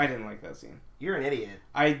didn't like that? I didn't like that scene. You're an idiot.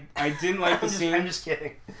 I didn't like the scene. I'm just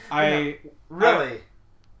kidding. Really?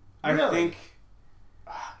 I think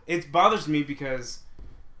it bothers me because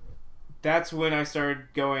that's when I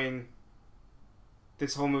started going,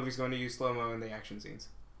 this whole movie's going to use slow-mo in the action scenes.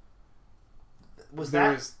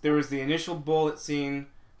 There was the initial bullet scene.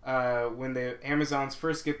 When the Amazons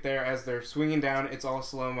first get there, as they're swinging down, it's all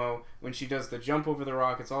slow-mo. When she does the jump over the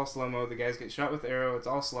rock, it's all slow-mo. The guys get shot with arrow, it's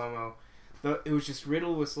all slow-mo. It was just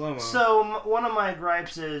riddled with slow-mo. So, one of my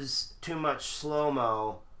gripes is too much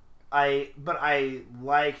slow-mo. But I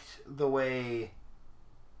liked the way,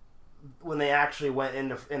 when they actually went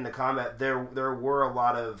into combat, there were a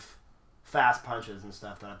lot of fast punches and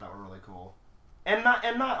stuff that I thought were really cool. And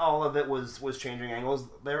not all of it was changing angles.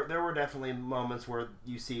 There were definitely moments where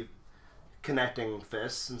you see connecting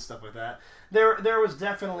fists and stuff like that. There was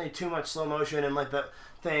definitely too much slow motion, and like the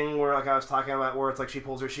thing where, like I was talking about, where it's like she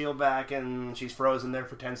pulls her shield back and she's frozen there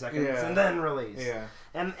for 10 seconds and then release. Yeah.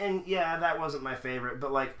 And yeah, that wasn't my favorite,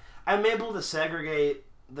 but like I'm able to segregate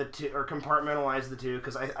the two or compartmentalize the two,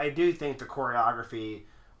 because I do think the choreography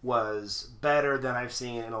was better than I've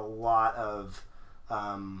seen in a lot of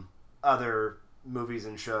other movies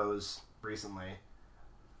and shows recently.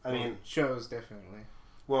 I mean, shows definitely.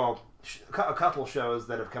 Well, a couple shows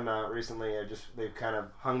that have come out recently, they've kind of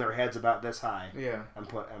hung their heads about this high. Yeah. I'm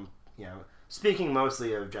speaking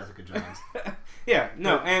mostly of Jessica Jones. Yeah.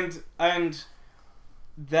 No, and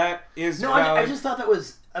that is no. I just thought that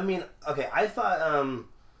was. I mean, okay. I thought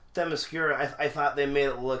Themyscira. I thought they made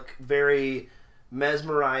it look very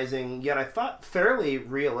mesmerizing, yet I thought fairly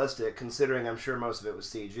realistic, considering I'm sure most of it was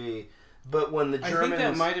CG. But when the Germans... I think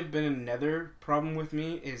that might have been another problem with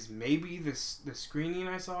me, is maybe the screening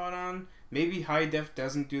I saw it on, maybe high def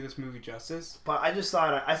doesn't do this movie justice. But I just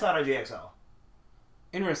saw it on GXL.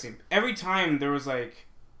 Interesting. Every time there was like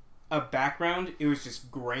a background, it was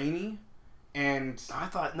just grainy, and... I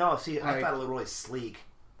thought it looked really sleek.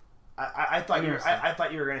 I thought you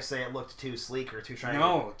were going to say it looked too sleek or too shiny.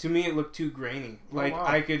 No, to me it looked too grainy. Like, wow.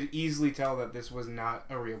 I could easily tell that this was not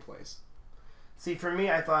a real place. See, for me,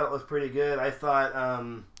 I thought it was pretty good. I thought...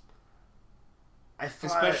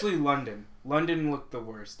 Especially London. London looked the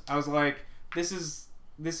worst. I was like, this is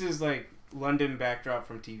like London backdrop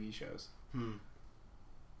from TV shows.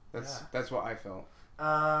 That's what I felt.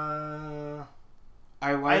 I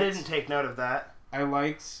didn't take note of that. I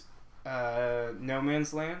liked No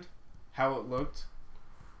Man's Land, how it looked.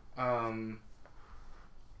 But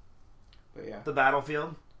yeah, the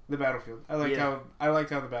battlefield. I liked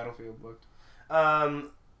how the battlefield looked.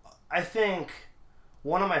 I think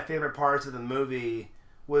one of my favorite parts of the movie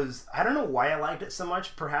was, I don't know why I liked it so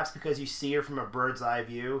much, perhaps because you see her from a bird's eye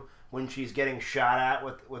view when she's getting shot at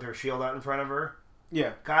with her shield out in front of her.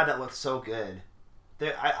 Yeah. God, that looked so good.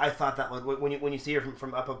 I thought that when you see her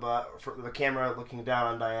from up above, from the camera looking down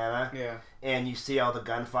on Diana, yeah, and you see all the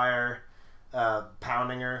gunfire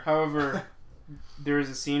pounding her. However, there is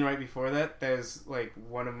a scene right before that is like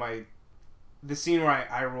one of my... The scene where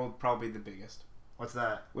I rolled probably the biggest. What's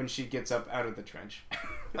that? When she gets up out of the trench.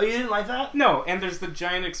 Oh, you didn't like that? No, and there's the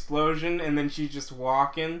giant explosion, and then she's just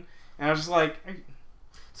walking, and I was just like...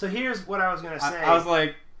 So here's what I was going to say. I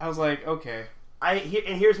was like, okay. And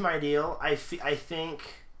here's my deal. I think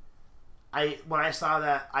when I saw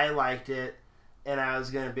that, I liked it, and I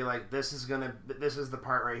was going to be like, this is the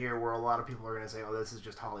part right here where a lot of people are going to say, oh, this is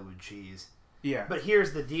just Hollywood cheese. Yeah. But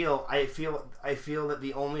here's the deal. I feel that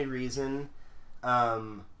the only reason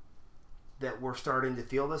that we're starting to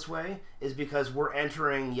feel this way is because we're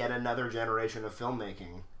entering yet another generation of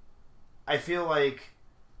filmmaking. I feel like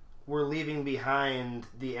we're leaving behind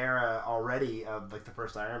the era already of like the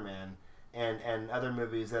first Iron Man and other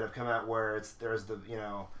movies that have come out where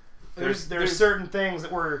there's certain things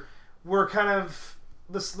that we're kind of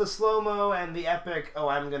the slow-mo and the epic, oh,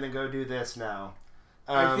 I'm gonna go do this now.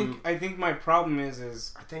 I think my problem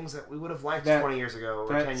is are things that we would have liked 20 years ago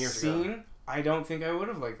or 10 years ago. I don't think I would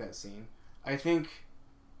have liked that scene. I think,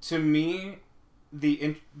 to me,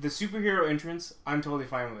 the superhero entrance, I'm totally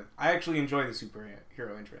fine with. I actually enjoy the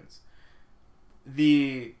superhero entrance.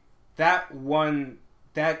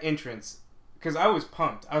 That entrance, because I was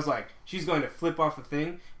pumped. I was like, she's going to flip off the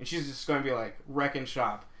thing, and she's just going to be like, wrecking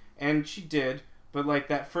shop. And she did, but like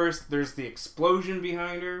that first, there's the explosion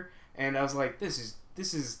behind her, and I was like, this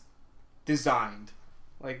is designed.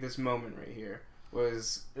 Like, this moment right here. It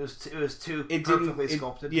was too perfectly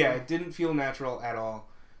sculpted. Yeah, it didn't feel natural at all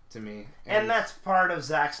to me. And that's part of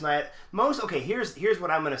Zack Snyder. Here's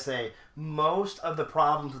what I'm going to say. Most of the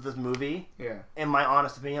problems with this movie, in my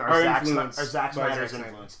honest opinion, are Zack Snyder's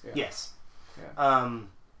influence. Yeah. Yes. Yeah.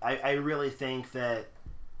 I really think that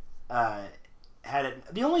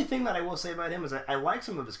the only thing that I will say about him is I like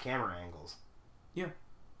some of his camera angles. Yeah.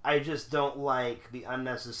 I just don't like the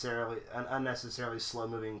unnecessarily slow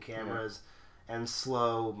moving cameras. Yeah. And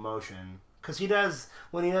slow motion, because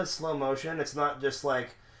when he does slow motion, it's not just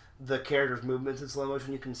like the character's movements in slow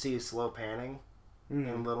motion. You can see slow panning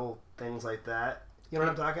and little things like that. You know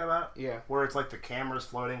what I'm talking about? Yeah. Where it's like the camera's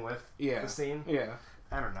floating with the scene. Yeah.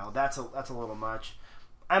 I don't know. That's a little much.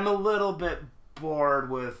 I'm a little bit bored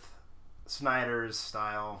with Snyder's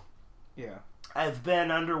style. Yeah. I've been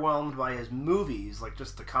underwhelmed by his movies, like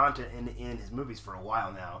just the content in his movies for a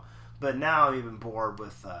while now. But now I'm even bored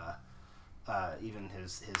with even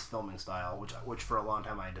his filming style, which for a long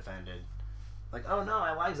time I defended. Like, oh no,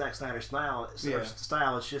 I like Zack Snyder's style. It's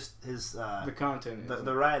just his the content,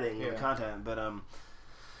 the writing, the content. But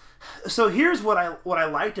so here's what I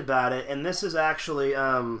liked about it, and this is actually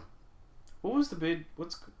what was the big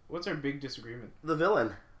what's our big disagreement? The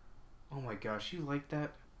villain. Oh my gosh, you like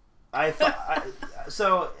that? I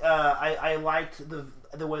thought I liked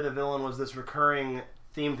the way the villain was this recurring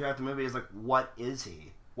theme throughout the movie. Is like, what is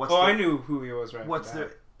he? I knew who he was right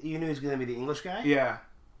You knew he was going to be the English guy? Yeah.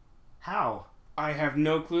 How? I have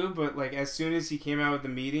no clue, but like as soon as he came out with the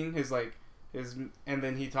meeting, and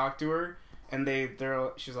then he talked to her, and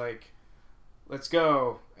she's like, let's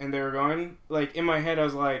go, and they were going. Like in my head, I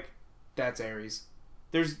was like, that's Ares.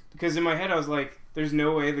 Because in my head I was like, there's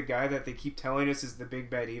no way the guy that they keep telling us is the big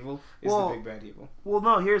bad evil is the big bad evil. Well,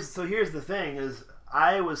 no. Here's the thing: is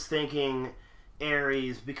I was thinking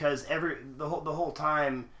Ares because the whole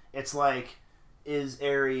time it's like, is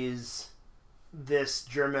Ares this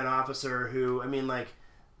German officer who, I mean, like,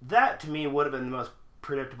 that to me would have been the most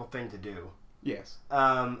predictable thing to do. Yes.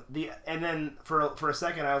 And then for a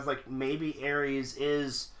second I was like, maybe Ares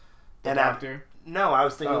is the doctor. No, I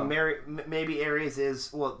was thinking maybe Ares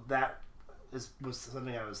is was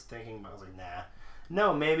something I was thinking about. I was like, nah.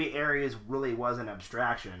 No, maybe Ares really was an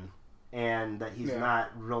abstraction, and that he's not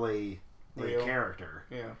really a character.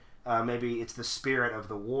 Yeah. Maybe it's the spirit of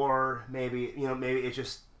the war. Maybe it's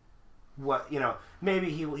just maybe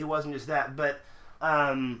he wasn't just that. But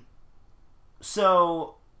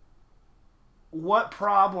so what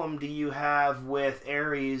problem do you have with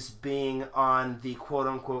Ares being on the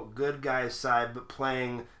quote-unquote good guy's side but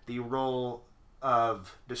playing the role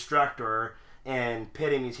of destructor and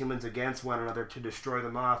pitting these humans against one another to destroy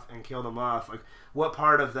them off and kill them off? Like, what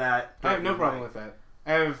part of that... I have no problem with that.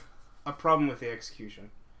 I have a problem with the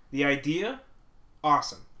execution. The idea,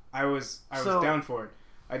 awesome. I was down for it.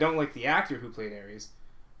 I don't like the actor who played Ares.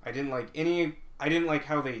 I didn't like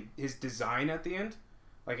how his design at the end.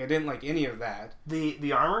 Like, I didn't like any of that.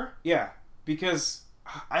 The armor? Yeah, because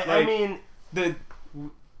I mean the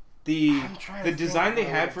design they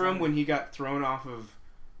had for him when he got thrown off of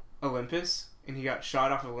Olympus and he got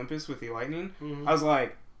shot off of Olympus with the lightning. Mm-hmm. I was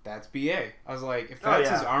like, that's BA. I was like, if that's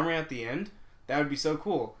his armor at the end, that would be so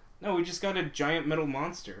cool. No, we just got a giant metal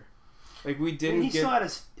monster. Like we didn't he get. Still had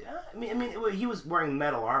his. He was wearing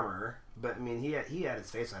metal armor, but I mean, he had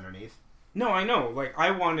his face underneath. No, I know. Like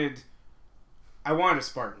I wanted a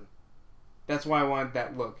Spartan. That's why I wanted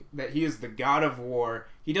that look. That he is the god of war.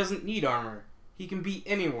 He doesn't need armor. He can beat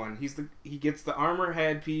anyone. He gets the armor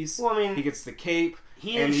headpiece. Well, I mean, he gets the cape.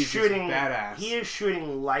 He's shooting badass. He is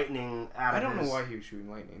shooting lightning out of. I don't know why he was shooting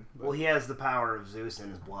lightning. But... Well, he has the power of Zeus in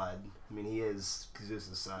his blood. I mean, he is Zeus'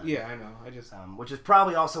 son. Yeah, I know. I just which is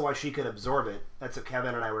probably also why she could absorb it. That's what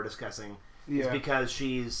Kevin and I were discussing. Yeah, it's because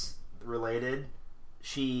she's related.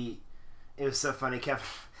 It was so funny.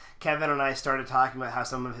 Kevin and I started talking about how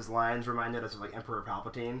some of his lines reminded us of like Emperor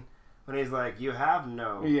Palpatine. When he's like, you have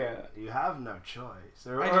no choice.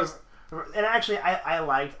 And actually, I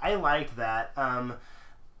liked that.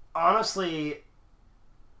 Honestly,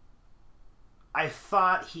 I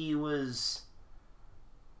thought he was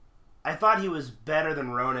better than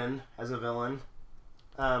Ronan as a villain.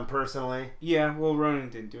 Personally, yeah. Well, Ronan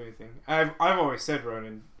didn't do anything. I've always said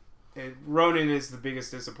Ronan. Ronan is the biggest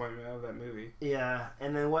disappointment of that movie. Yeah,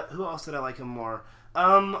 and then who else did I like him more?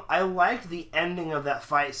 I liked the ending of that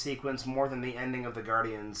fight sequence more than the ending of the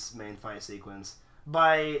Guardians main fight sequence.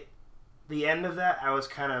 By the end of that, I was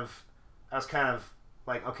kind of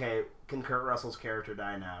like, okay, can Kurt Russell's character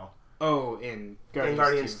die now? Oh, in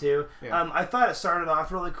Guardians 2. Yeah. I thought it started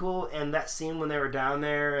off really cool, and that scene when they were down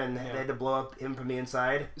there and they had to blow up him from the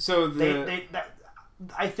inside. So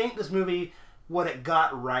I think this movie, what it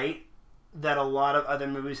got right, that a lot of other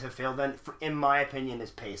movies have failed in, in my opinion, is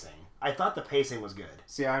pacing. I thought the pacing was good.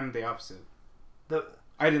 See, I'm the opposite.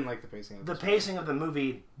 I didn't like the pacing of the pacing of the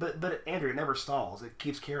movie, but Andrew, it never stalls. It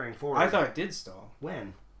keeps carrying forward. I thought it did stall.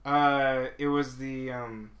 When? It was the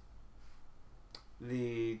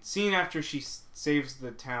scene after she saves the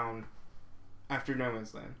town after No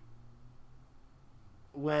Man's Land.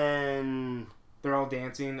 When they're all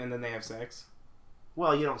dancing and then they have sex.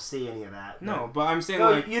 Well, you don't see any of that. No, but I'm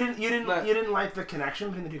saying you didn't like the connection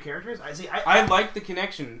between the two characters. I liked the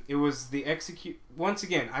connection. It was the execute. Once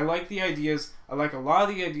again, I like the ideas. I like a lot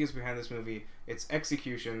of the ideas behind this movie. It's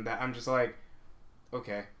execution that I'm just like,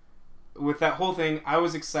 okay. With that whole thing, I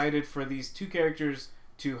was excited for these two characters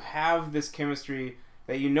to have this chemistry.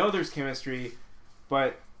 That there's chemistry,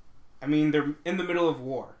 but I mean they're in the middle of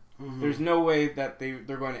war. Mm-hmm. There's no way that they're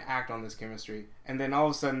going to act on this chemistry, and then all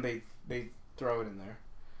of a sudden they throw it in there,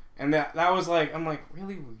 and that was like, I'm like,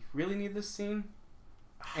 really, we really need this scene.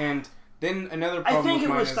 And then another problem. I think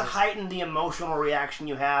it was to heighten the emotional reaction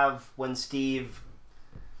you have when Steve.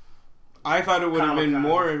 I thought it would have been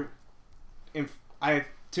more.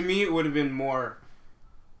 To me, it would have been more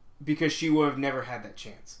because she would have never had that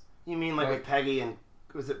chance. You mean like with Peggy and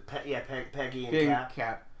Peggy and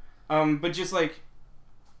Cap? But just like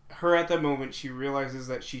her at that moment, she realizes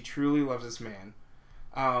that she truly loves this man.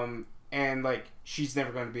 And like she's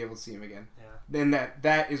never going to be able to see him again. Yeah. Then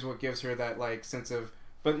that is what gives her that like sense of.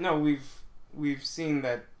 But no, we've seen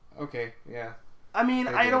that. Okay, yeah. I mean,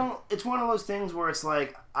 I don't. It's one of those things where it's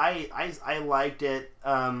like I liked it.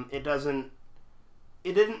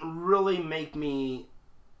 It didn't really make me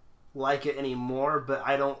like it anymore. But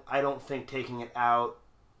I don't think taking it out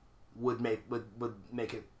would make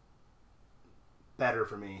it better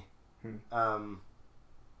for me.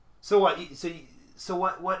 So what? So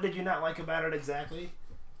what did you not like about it exactly?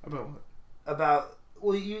 About what? About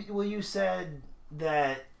you said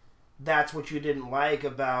that that's what you didn't like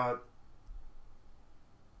about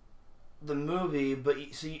the movie, but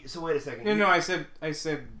so wait a second. No, I said.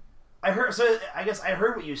 I heard. So I guess I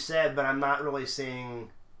heard what you said, but I'm not really seeing.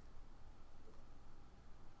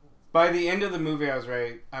 By the end of the movie, I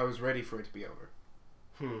was ready for it to be over.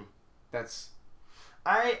 That's.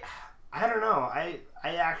 I don't know. I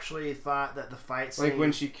actually thought that the fight scene... Like,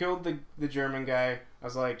 when she killed the German guy, I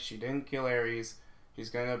was like, she didn't kill Ares. She's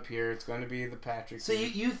going to appear. It's going to be the Patrick So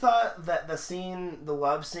scene. you thought that the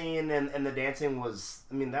love scene and the dancing was...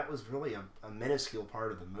 I mean, that was really a minuscule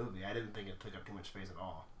part of the movie. I didn't think it took up too much space at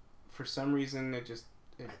all. For some reason, I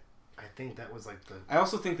think that was like the... I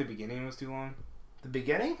also think the beginning was too long. The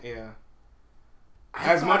beginning? Yeah.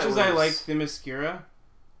 As much as I like Themyscira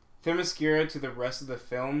to the rest of the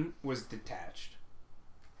film was detached.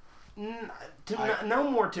 No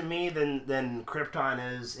more to me than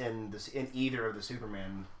Krypton is in either of the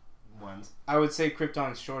Superman ones. I would say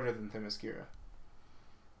Krypton is shorter than Themyscira.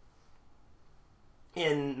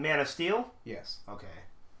 In Man of Steel? Yes. Okay.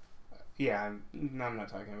 Yeah, I'm not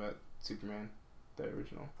talking about Superman, the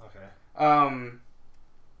original. Okay.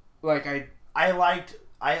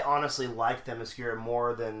 I honestly liked Themyscira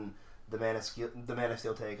more than the Man of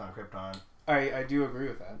Steel take on Krypton. I do agree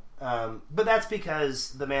with that. But that's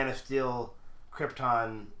because the Man of Steel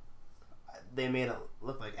Krypton they made it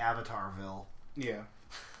look like Avatarville. Yeah.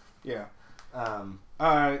 Yeah.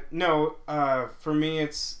 No, for me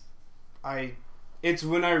it's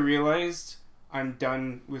when I realized I'm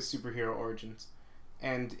done with superhero origins.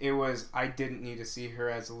 And it was, I didn't need to see her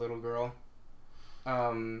as a little girl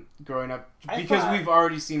growing up. Because we've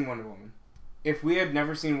already seen Wonder Woman. If we had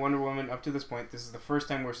never seen Wonder Woman up to this point, this is the first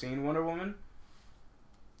time we're seeing Wonder Woman,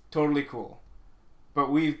 totally cool. But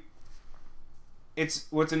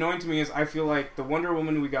what's annoying to me is I feel like the Wonder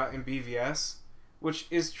Woman we got in BVS, which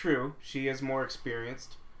is true, she is more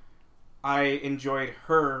experienced, I enjoyed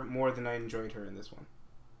her more than I enjoyed her in this one.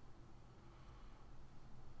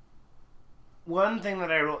 One thing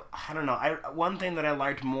that one thing that I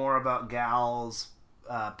liked more about Gal's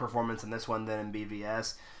performance in this one than in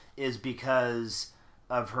BVS is because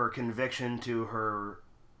of her conviction to her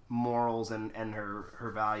morals and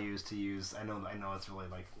her values, to use. I know it's really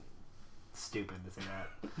like stupid to say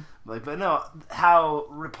that, but no, how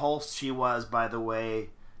repulsed she was by the way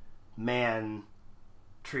Man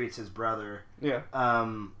treats his brother. Yeah.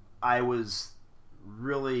 I was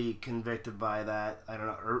really convicted by that. I don't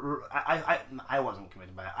know. I wasn't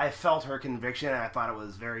convicted by it. I felt her conviction, and I thought it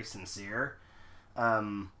was very sincere.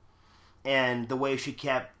 And the way she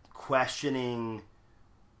kept questioning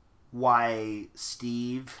why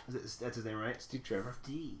Steve... That's his name, right? Steve Trevor.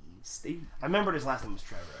 Steve. I remembered his last name was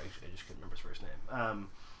Trevor. I just couldn't remember his first name.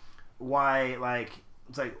 Why, like...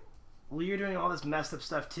 It's like, well, you're doing all this messed up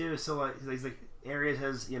stuff, too. So, like, he's like, Ares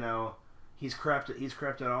has, you know... He's corrupted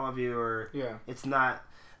all of you, or yeah. It's not.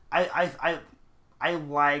 I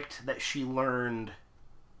liked that she learned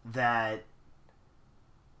that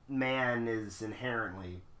Man is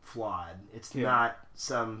inherently flawed. It's not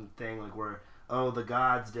something like where the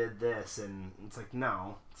gods did this, and it's like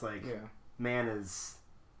no. It's like Man is.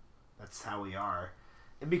 That's how we are.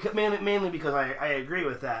 Because mainly because I agree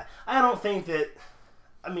with that. I don't think that.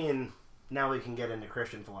 I mean, now we can get into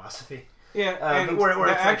Christian philosophy. Yeah, and where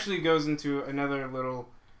that actually goes into another little...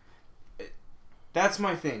 That's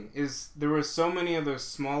my thing, is there were so many of those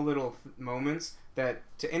small little moments that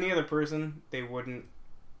to any other person, they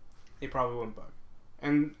probably wouldn't bug.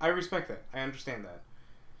 And I respect that. I understand that.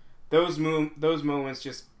 Those moments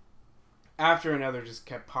just, after another, just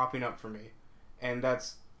kept popping up for me. And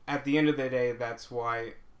that's, at the end of the day, that's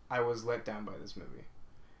why I was let down by this movie.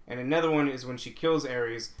 And another one is when she kills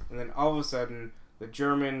Ares, and then all of a sudden, the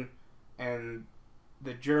German and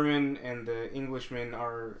the Englishman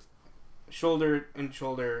are shoulder and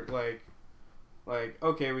shoulder, like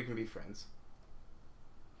okay, we can be friends.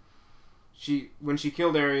 When she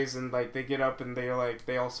killed Ares and like they get up and they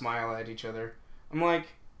all smile at each other. I'm like,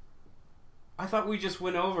 I thought we just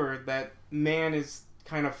went over that Man is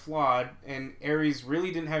kind of flawed and Ares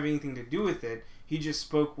really didn't have anything to do with it. He just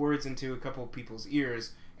spoke words into a couple of people's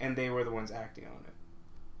ears and they were the ones acting on it.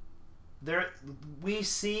 We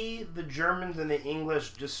see the Germans and the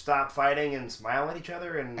English just stop fighting and smile at each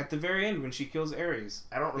other, and at the very end when she kills Ares,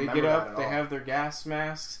 I don't remember. They get up, that at they all. have their gas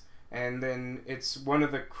masks, and then it's one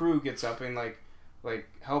of the crew gets up and like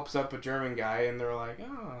helps up a German guy, and they're like,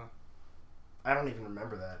 oh. I don't even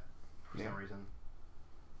remember that for some reason.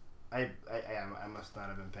 I must not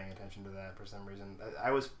have been paying attention to that for some reason.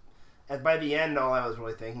 I was by the end, all I was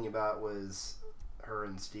really thinking about was her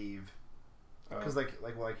and Steve. Because like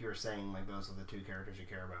you were saying, like those are the two characters you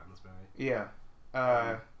care about in this movie. Yeah.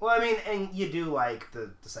 Well, I mean, and you do like the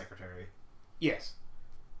secretary. Yes.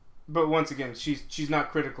 But once again, she's not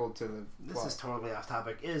critical to the This plot. is totally off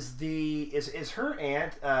topic. Is her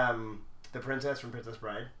aunt the princess from Princess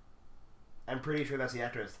Bride? I'm pretty sure that's the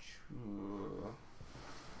actress.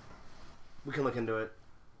 We can look into it.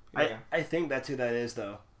 Yeah. I think that's who that is,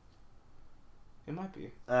 though. It might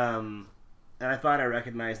be. And I thought I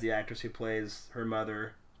recognized the actress who plays her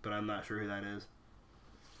mother, but I'm not sure who that is.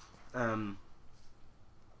 No,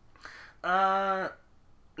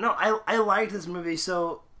 I liked this movie,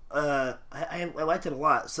 so I liked it a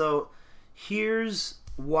lot. So here's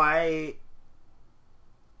why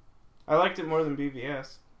I liked it more than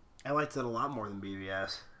BVS. I liked it a lot more than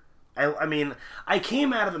BVS. I mean, I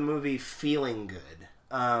came out of the movie feeling good.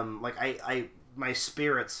 My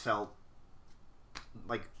spirits felt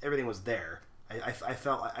like everything was there. I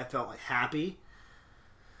felt like happy,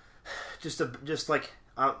 just like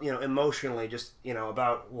emotionally, just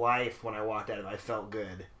about life. When I walked out of it, I felt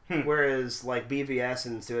good. Whereas like BVS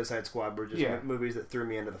and Suicide Squad were just movies that threw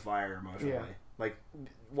me into the fire emotionally. Yeah. Like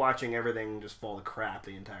watching everything just fall to crap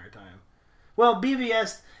the entire time. Well,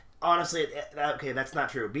 BVS, honestly, okay, that's not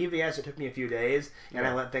true. BVS, it took me a few days, and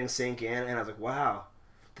I let things sink in, and I was like, wow,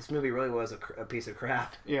 this movie really was a piece of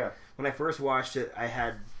crap. Yeah. When I first watched it,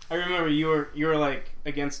 I remember you were like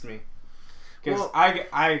against me. Because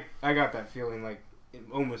I got that feeling like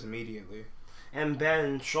almost immediately. And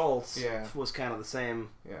Ben Schultz was kind of the same.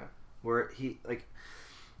 Yeah. Where he like.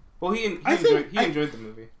 Well, he enjoyed the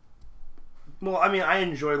movie. Well, I mean, I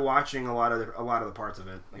enjoyed watching a lot of the parts of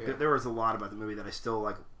it. Like, there was a lot about the movie that I still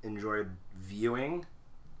like enjoyed viewing.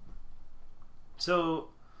 So,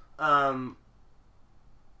 what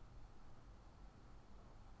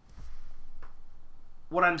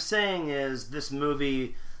I'm saying is, this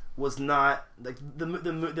movie was not like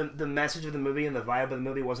the message of the movie and the vibe of the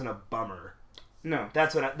movie wasn't a bummer. No,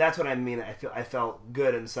 that's what I mean. I felt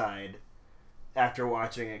good inside after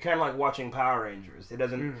watching it, kind of like watching Power Rangers. It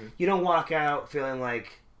doesn't. Mm-hmm. You don't walk out feeling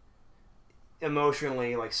like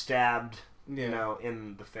emotionally like stabbed,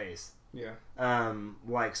 in the face. Yeah.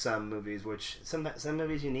 Like some movies, which some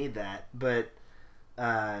movies you need that, but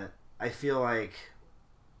I feel like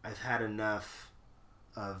I've had enough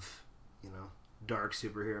of dark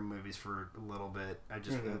superhero movies for a little bit.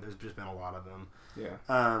 There's just been a lot of them. Yeah.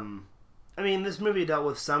 I mean, this movie dealt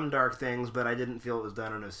with some dark things, but I didn't feel it was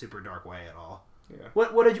done in a super dark way at all. Yeah.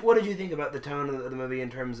 What did you think about the tone of the movie in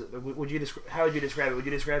terms of how would you describe it? Would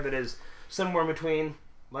you describe it as somewhere between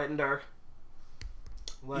light and dark?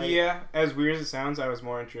 Yeah, as weird as it sounds, I was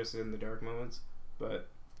more interested in the dark moments, but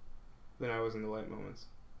than I was in the light moments.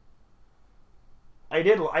 I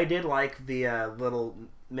did like the little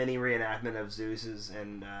mini reenactment of Zeus's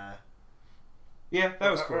and yeah,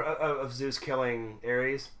 that was cool. Of Zeus killing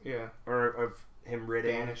Ares. Yeah, or of him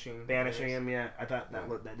banishing him. Yeah, I thought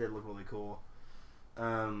that did look really cool.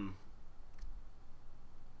 I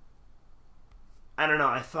don't know.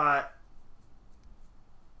 I thought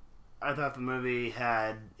the movie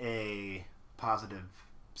had a positive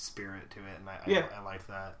spirit to it, and I liked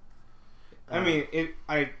that. I mean,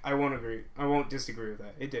 I won't agree. I won't disagree with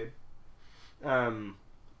that. It did.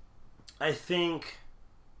 I think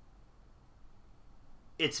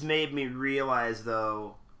it's made me realize,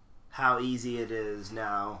 though, how easy it is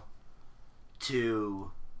now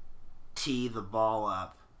to tee the ball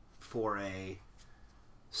up for a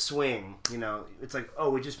swing. It's like,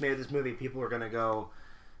 oh, we just made this movie. People are going to go,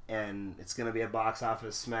 and it's going to be a box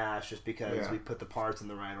office smash just because we put the parts in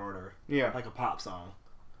the right order. Yeah. Like a pop song.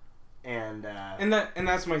 And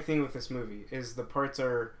that's my thing with this movie, is the parts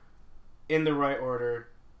are in the right order,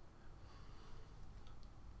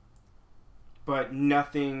 but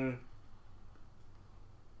nothing.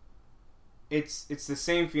 It's the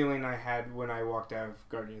same feeling I had when I walked out of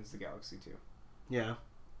Guardians of the Galaxy 2. Yeah.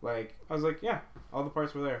 Like, I was like, yeah, all the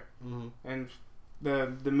parts were there. Mm-hmm. And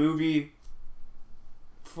the movie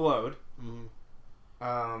flowed.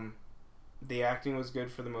 Mm-hmm. The acting was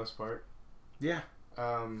good for the most part. Yeah.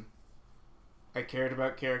 I cared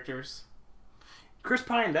about characters. Chris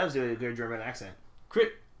Pine does do a good German accent.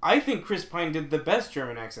 I think Chris Pine did the best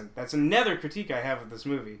German accent. That's another critique I have of this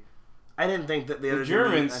movie. I didn't think that the other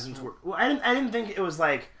Germans accents were. Well, I didn't think it was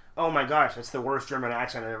like, oh my gosh, that's the worst German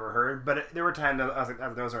accent I've ever heard. But there were times I was like,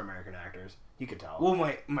 oh, those are American actors. You could tell. Well,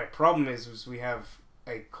 my problem is we have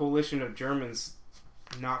a coalition of Germans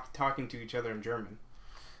not talking to each other in German.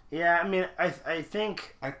 Yeah, I mean, I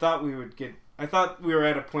think I thought we were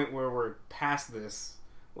at a point where we're past this,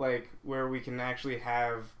 like where we can actually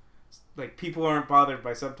have, like, people aren't bothered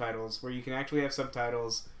by subtitles, where you can actually have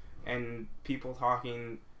subtitles and people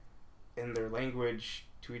talking in their language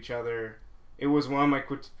to each other. It was one of my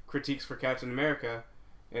critiques for Captain America,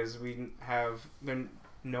 is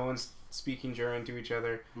no one's speaking German to each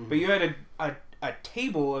other, but you had a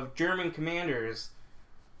table of German commanders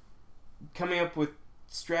coming up with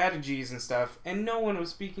strategies and stuff, and no one was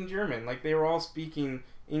speaking German. Like, they were all speaking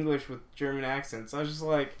English with German accents. I was just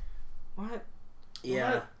like, what?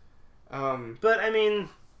 Yeah. What? But I mean,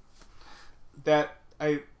 that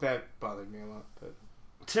bothered me a lot. But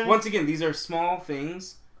once again, these are small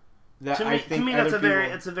things that I think to me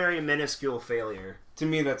that's a very minuscule failure. To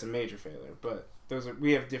me, that's a major failure. But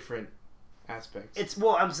we have different aspects.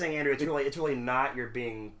 I'm saying, Andrew, it's really not.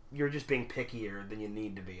 You're just being pickier than you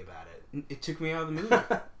need to be about it. It took me out of the movie.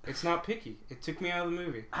 It's not picky. It took me out of the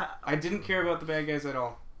movie. I didn't care about the bad guys at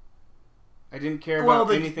all. I didn't care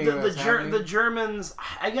about anything that was happening. The Germans,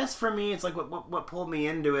 I guess for me, it's like what pulled me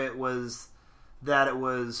into it was that it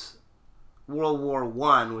was World War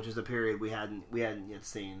I, which is a period we hadn't yet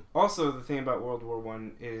seen. Also, the thing about World War I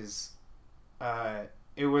is,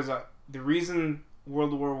 it was the reason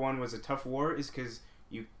World War I was a tough war is because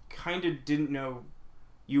you kind of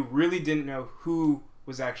really didn't know who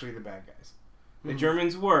was actually the bad guys. The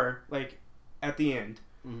Germans were, like, at the end,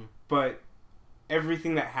 but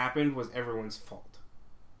everything that happened was everyone's fault.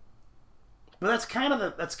 But that's kind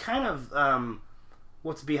of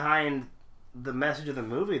what's behind the message of the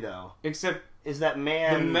movie, though. Except is that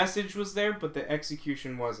man... The message was there, but the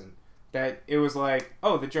execution wasn't. That it was like,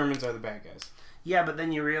 oh, the Germans are the bad guys. Yeah, but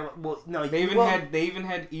then you realize... Well, no, they even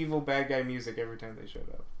had evil bad guy music every time they showed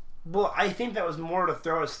up. Well, I think that was more to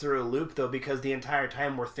throw us through a loop, though, because the entire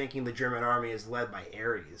time we're thinking the German army is led by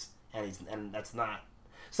Ares, and that's not.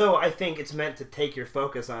 So I think it's meant to take your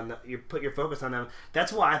focus on put your focus on them.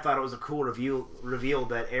 That's why I thought it was a cool reveal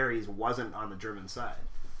that Ares wasn't on the German side.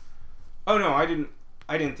 Oh no, I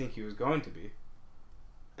didn't think he was going to be.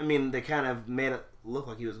 I mean, they kind of made it look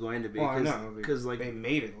like he was going to be. Well, I know because like they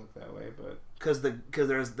made it look that way, but because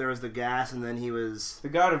there was the gas, and then he was the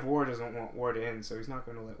god of war doesn't want war to end, so he's not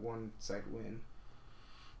going to let one side win.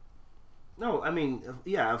 No, I mean,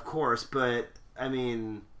 yeah, of course, but I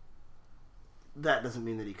mean, that doesn't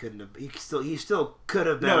mean that he couldn't have. He still could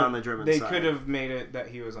have been on the German side. They could have made it that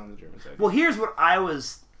he was on the German side. Well, here's what I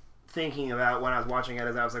was thinking about when I was watching it.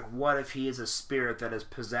 Is I was like, what if he is a spirit that is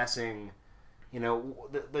possessing? You know,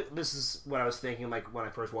 this is what I was thinking. Like when I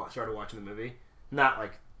first started watching the movie, not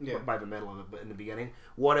like by the middle of it, but in the beginning.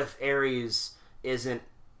 What if Ares isn't?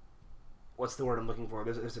 What's the word I'm looking for?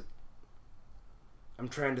 There's a. I'm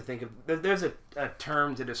trying to think of. There's a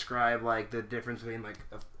term to describe like the difference between like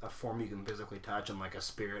a form you can physically touch and like a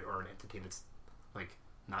spirit or an entity that's like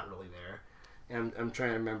not really there. And I'm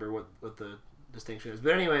trying to remember what the distinction is.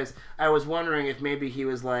 But anyways, I was wondering if maybe he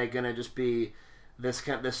was like gonna just be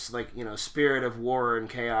this like, you know, spirit of war and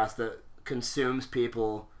chaos that consumes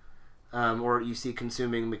people, or you see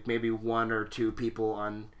consuming like maybe one or two people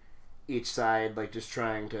on each side, like just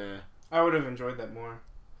trying to. I would have enjoyed that more.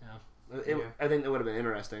 I think that would have been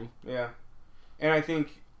interesting. Yeah. And I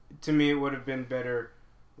think, to me, it would have been better,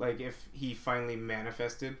 like, if he finally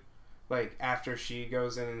manifested. Like, after she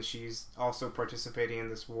goes in and she's also participating in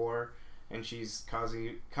this war, and she's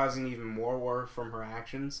causing even more war from her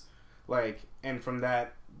actions. Like, and from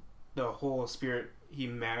that, the whole spirit, he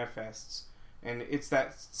manifests. And it's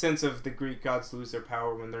that sense of the Greek gods lose their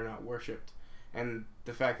power when they're not worshipped. And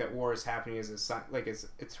the fact that war is happening is it's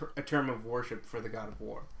a term of worship for the god of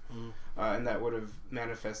war. And that would have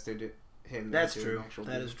manifested him. That's true.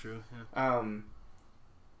 That is true. Yeah.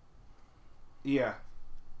 Yeah.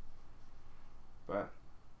 But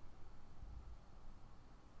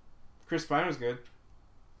Chris Pine was good.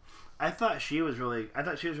 I thought she was really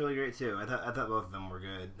great too. I thought both of them were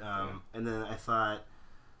good. And then I thought.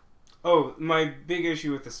 Oh, my big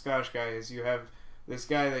issue with the Scottish guy is you have this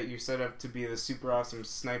guy that you set up to be the super awesome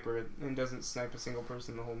sniper and doesn't snipe a single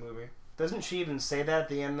person the whole movie. Doesn't she even say that at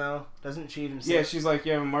the end though? Doesn't she even say? Yeah, she's like,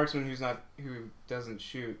 you have a marksman who doesn't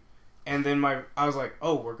shoot, and then I was like,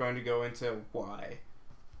 oh, we're going to go into why.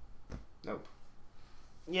 Nope.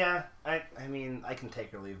 Yeah, I mean, I can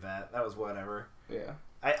take or leave that. That was whatever. Yeah.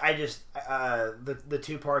 I just the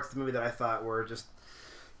two parts of the movie that I thought were just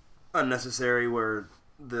unnecessary were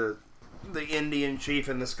the Indian chief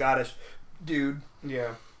and the Scottish dude.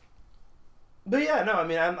 Yeah. But yeah, no, I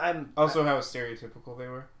mean, I'm also how stereotypical they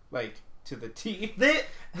were. Like, to the T.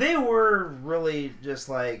 They were really just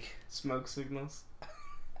like smoke signals.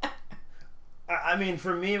 I mean,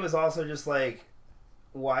 for me, it was also just like,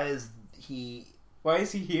 why is he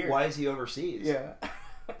here? Why is he overseas? Yeah.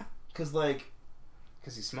 Because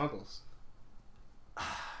he smuggles.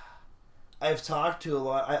 I've talked to a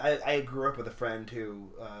lot. I grew up with a friend who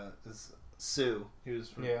is Sioux, who's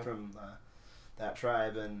from that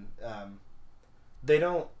tribe, and they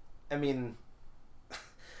don't. I mean.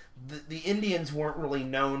 The Indians weren't really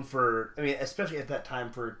known for, I mean, especially at that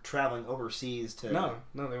time, for traveling overseas to... No,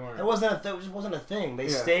 they weren't. It just wasn't a thing. They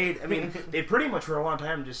stayed, I mean, they pretty much for a long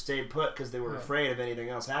time just stayed put because they were afraid of anything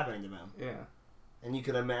else happening to them. Yeah. And you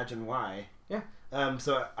could imagine why. Yeah.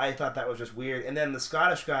 So I thought that was just weird. And then the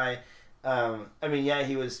Scottish guy, I mean, yeah,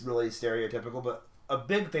 he was really stereotypical, but a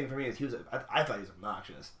big thing for me is I thought he was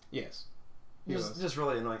obnoxious. Yes. He was just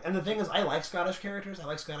really annoying. And the thing is, I like Scottish characters. I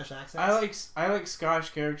like Scottish accents. I like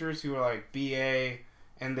Scottish characters who are like BA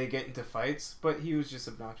and they get into fights, but he was just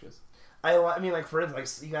obnoxious. I mean, like, for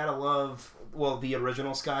instance, like, you gotta love, well, the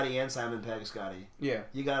original Scotty and Simon Pegg Scotty. Yeah.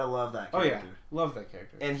 You gotta love that character. Oh, yeah. Love that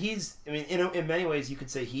character. And he's, I mean, in many ways, you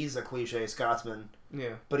could say he's a cliche Scotsman.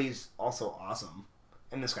 Yeah. But he's also awesome.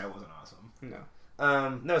 And this guy wasn't awesome.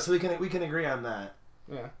 No. No, so we can agree on that.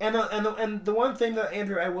 Yeah. And the one thing that,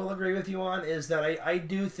 Andrew, I will agree with you on is that I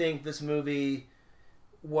do think this movie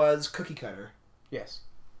was cookie cutter. Yes.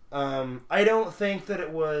 I don't think that it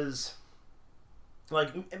was,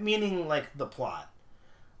 like, meaning, like, the plot.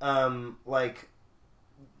 Like,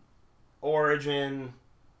 origin,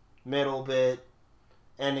 middle bit,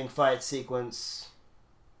 ending fight sequence,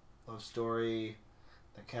 love story,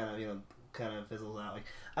 that kind of fizzles out. Like,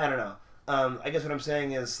 I don't know. I guess what I'm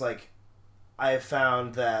saying is, like, I've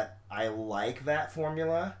found that I like that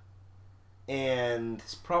formula, and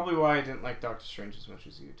it's probably why I didn't like Doctor Strange as much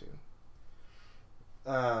as you do.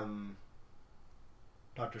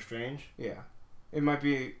 Doctor Strange? Yeah. It might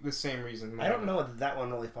be the same reason. I don't know that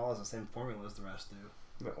one really follows the same formula as the rest do.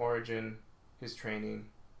 The origin, his training,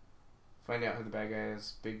 find out who the bad guy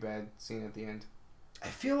is, big bad scene at the end. I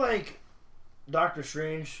feel like Doctor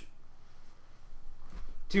Strange...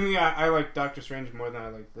 To me, I like Doctor Strange more than I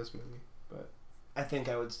like this movie, but... I think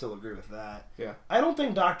I would still agree with that. Yeah. I don't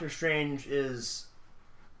think Doctor Strange is...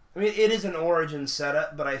 I mean, it is an origin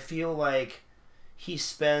setup, but I feel like he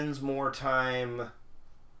spends more time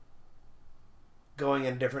going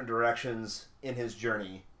in different directions in his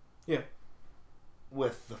journey. Yeah.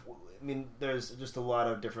 There's just a lot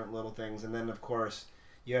of different little things, and then of course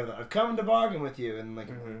you have the "I've come to bargain with you" and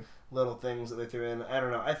little things that they threw in. I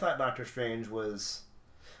don't know. I thought Doctor Strange was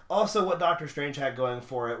also what Doctor Strange had going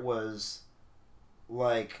for it was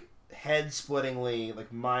like head-splittingly,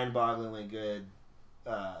 like mind-bogglingly good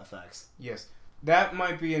effects. Yes, that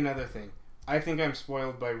might be another thing. I think I'm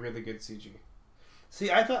spoiled by really good CG. See,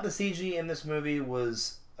 I thought the CG in this movie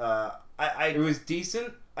was it was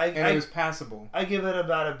decent and it was passable. I give it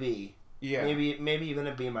about a B. Yeah, maybe even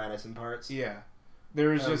a B- in parts. Yeah, there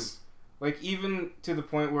was just like even to the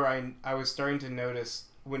point where I was starting to notice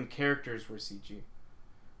when characters were CG.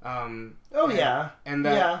 And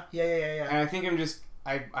that yeah. And I think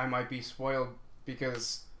I might be spoiled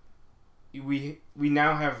because we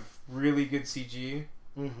now have really good CG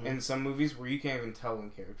in some movies where you can't even tell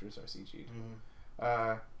when characters are CG'd.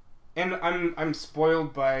 And I'm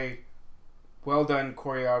spoiled by well done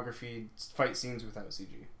choreography fight scenes without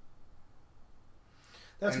CG.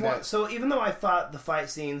 So even though I thought the fight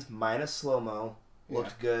scenes minus slow-mo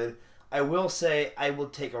looked good, I will say I will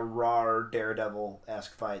take a raw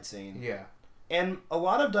Daredevil-esque fight scene. Yeah. And a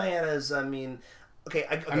lot of Diana's, okay.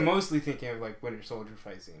 I'm mostly thinking of like Winter Soldier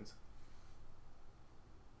fight scenes.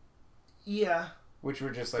 Yeah. Which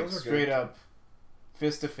were just like straight up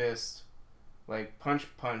fist to fist, like punch,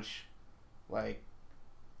 like...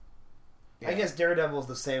 Yeah. I guess Daredevil's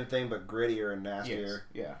the same thing but grittier and nastier.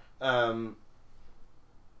 Yes. Yeah.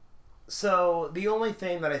 So the only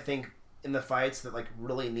thing that I think in the fights that like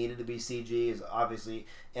really needed to be CG is obviously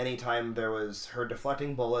anytime there was her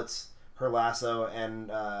deflecting bullets, her lasso,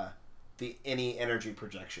 and any energy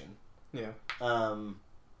projection. Yeah.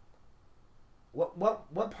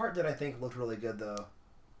 What part did I think looked really good though?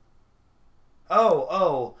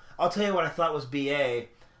 Oh, I'll tell you what I thought was BA.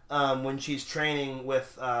 When she's training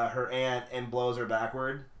with her aunt and blows her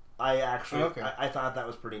backward. I thought that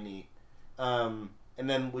was pretty neat. And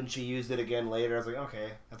then when she used it again later, I was like,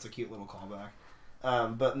 okay, that's a cute little callback.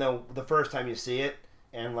 But no, the first time you see it,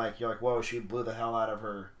 and like you're like, whoa, she blew the hell out of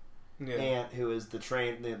her aunt, who is the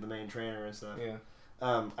main trainer and stuff. Yeah.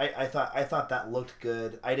 I thought that looked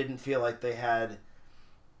good. I didn't feel like they had,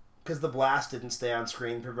 because the blast didn't stay on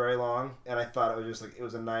screen for very long, and I thought it was just like it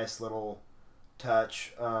was a nice little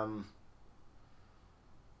touch. I'm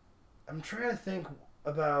trying to think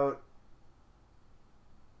about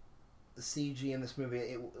the CG in this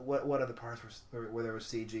movie. What other parts where there was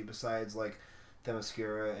CG besides like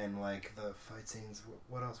Themyscira and like the fight scenes?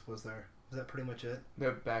 What else was there? Was that pretty much it?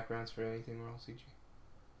 The backgrounds for anything were all CG.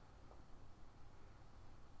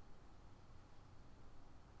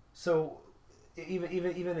 So even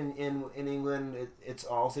in England, it's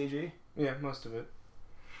all CG. Yeah, most of it.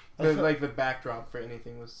 The backdrop for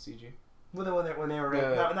anything was CG. When they were not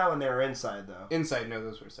when they were inside though. Inside, no,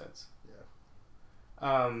 those were sets.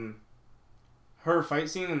 Yeah. Her fight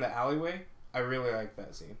scene in the alleyway, I really like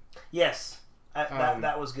that scene. Yes,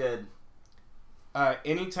 that was good.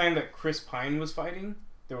 Anytime that Chris Pine was fighting,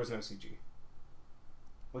 there was no CG.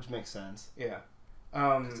 Which makes sense. Yeah.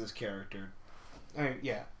 It's his character.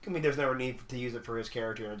 Yeah. I mean, there's no need to use it for his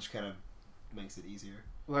character, and it just kind of makes it easier.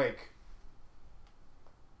 Like,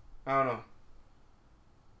 I don't know.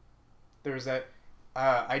 There's that.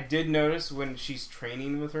 I did notice when she's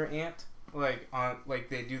training with her aunt,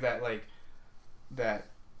 they do that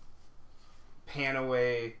pan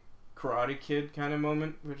away Karate Kid kind of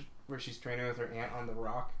moment where she's training with her aunt on the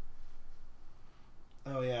rock.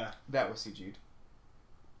 Oh yeah, that was CG'd.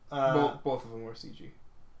 Both of them were CG.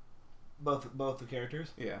 Both the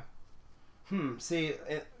characters. Yeah. See,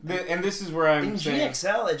 and this is where I'm in saying,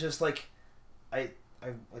 GXL. It just like I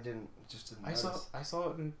didn't notice. I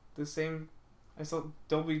saw it in the same. I saw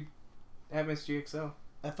Dolby Atmos GXL.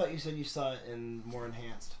 I thought you said you saw it in more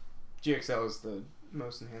enhanced. GXL is the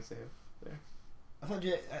most enhanced they have there. I thought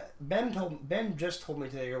Ben just told me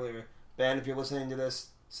today earlier. Ben, if you're listening to this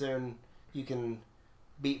soon, you can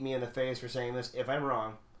beat me in the face for saying this if I'm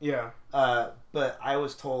wrong. Yeah. But I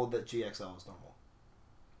was told that GXL was normal.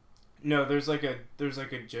 No, there's like a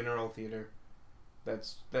general theater.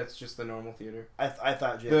 That's just the normal theater. I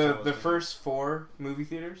thought GXL was the first 4 movie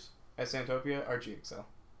theaters at Santopia are GXL.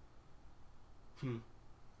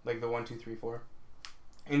 Like the 1, 2, 3, 4.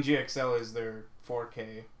 And GXL is their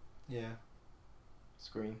 4K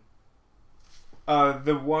screen.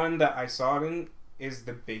 The one that I saw it in is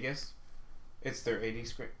the biggest. It's their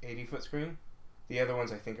 80-foot screen. The other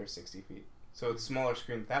ones I think are 60 feet. So it's smaller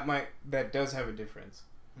screen. That does have a difference.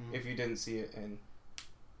 If you didn't see it in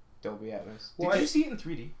Dolby Atmos. Did you see it in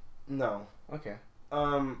 3D? No. Okay.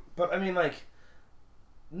 But I mean, like,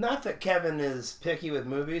 not that Kevin is picky with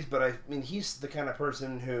movies, but I mean, he's the kind of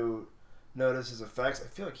person who notices effects. I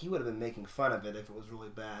feel like he would have been making fun of it if it was really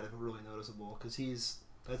bad, if it was really noticeable, because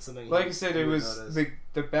that's something. Like I said, it was the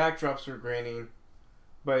backdrops were graining,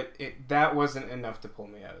 but that wasn't enough to pull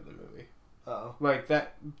me out of the movie. Oh. Like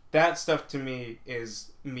that stuff to me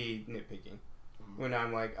is me nitpicking. When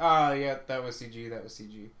I'm like, yeah, that was CG, that was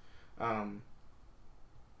CG.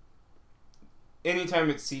 Anytime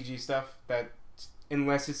it's CG stuff, that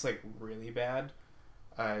unless it's like really bad,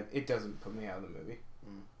 it doesn't put me out of the movie.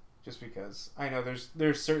 Just because I know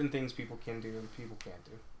there's certain things people can do and people can't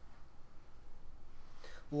do.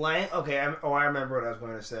 I remember what I was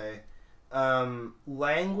going to say.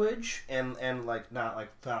 Language and like not like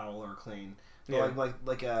foul or clean, but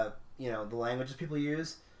like the languages people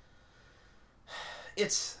use.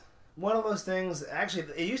 It's one of those things. Actually,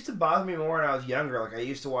 it used to bother me more when I was younger. Like I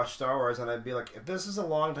used to watch Star Wars, and I'd be like, if this is a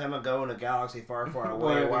long time ago in a galaxy far, far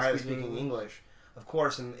away, why are they speaking English? Of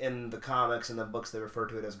course, in the comics and the books, they refer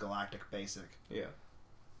to it as Galactic Basic. Yeah,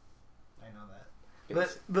 I know that.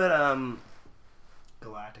 But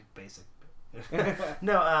Galactic Basic.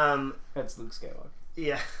 No, that's Luke Skywalker.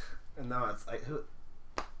 Yeah, no, it's like who?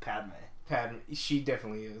 Padme. She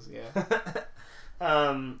definitely is. Yeah.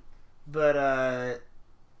 But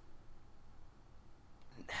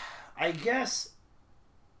I guess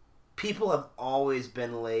people have always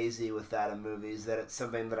been lazy with that in movies. That it's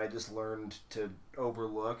something that I just learned to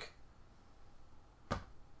overlook.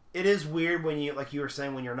 It is weird when you, like you were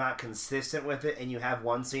saying, when you're not consistent with it and you have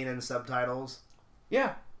one scene in subtitles.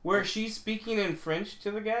 Yeah, where she's speaking in French to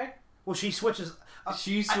the guy. Well, she switches.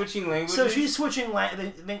 She's switching languages. So she's switching. I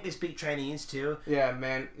think they speak Chinese too. Yeah,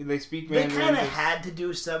 man, they speak Mandarin. They kind of had to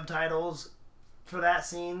do subtitles for that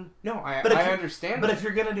scene. No, I understand. But if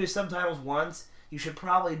you're gonna do subtitles once, you should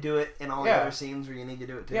probably do it in all the other scenes where you need to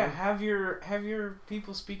do it too. Yeah, have your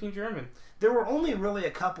people speaking German. There were only really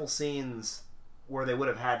a couple scenes where they would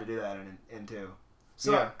have had to do that in too.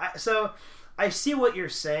 So I see what you're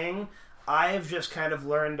saying. I've just kind of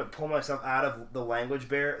learned to pull myself out of the language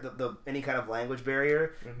any kind of language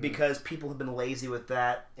barrier, because people have been lazy with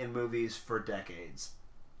that in movies for decades.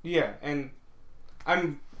 Yeah, and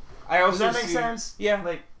I also does that make sense? Yeah,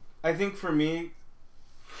 like I think for me,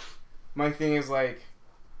 my thing is like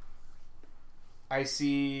I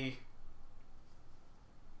see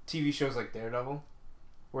TV shows like Daredevil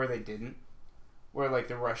where they didn't, where like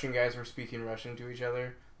the Russian guys were speaking Russian to each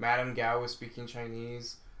other, Madame Gao was speaking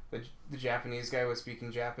Chinese. The Japanese guy was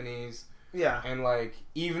speaking Japanese. Yeah. And, like,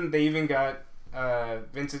 they even got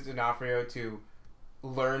Vincent D'Onofrio to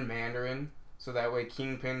learn Mandarin, so that way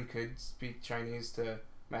Kingpin could speak Chinese to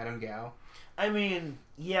Madame Gao. I mean,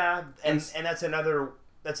 yeah, and that's another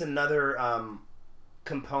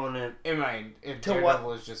component.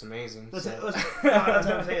 Daredevil is just amazing. That's what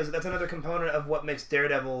I'm saying is that's another component of what makes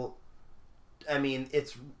Daredevil. I mean,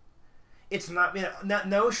 it's not.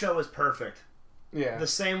 No show is perfect. Yeah. The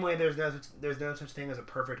same way there's no such thing as a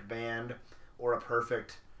perfect band or a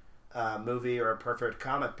perfect movie or a perfect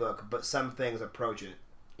comic book, but some things approach it.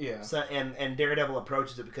 Yeah. So, and Daredevil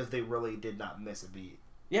approaches it because they really did not miss a beat.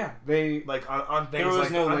 Yeah, they like on things there was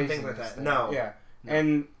like no on things like that. No. Yeah. No.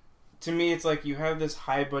 And to me, it's like you have this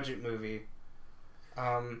high budget movie.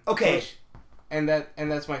 Okay. And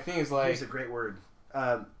that's my thing is like. Here's a great word.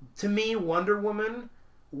 To me, Wonder Woman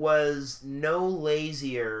was no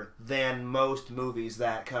lazier than most movies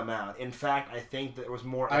that come out. In fact, I think there was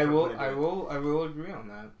more effort I put will agree on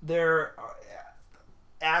that. There are,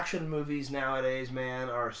 action movies nowadays, man,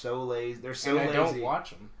 are so lazy. They're so lazy. I don't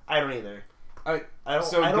watch them. I don't either. I don't.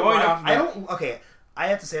 So I don't, going off I don't. Okay, I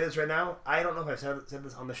have to say this right now. I don't know if I've said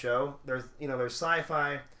this on the show. There's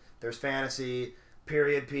sci-fi, there's fantasy,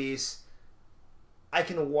 period piece. I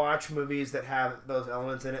can watch movies that have those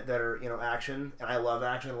elements in it that are, action, and I love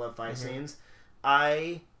action, I love fight scenes.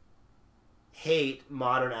 I hate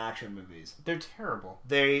modern action movies. They're terrible.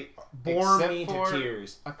 They bore me to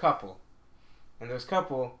tears. A couple. And those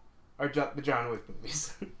couple are the John Wick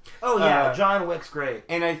movies. Oh yeah, John Wick's great.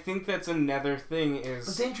 And I think that's another thing is...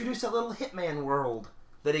 But they introduced that little hitman world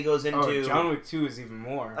that he goes into. Oh, John Wick 2 is even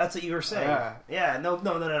more. That's what you were saying. Yeah. No.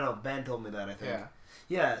 Ben told me that, I think.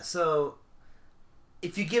 Yeah, so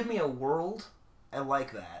if you give me a world, I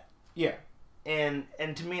like that. Yeah. And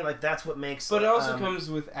to me, like, that's what makes... But it also comes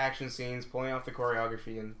with action scenes, pulling off the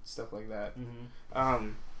choreography and stuff like that. Mm-hmm.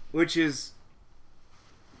 Which is...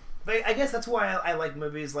 But I guess that's why I like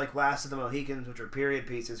movies like Last of the Mohicans, which are period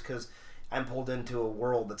pieces, because I'm pulled into a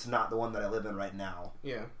world that's not the one that I live in right now.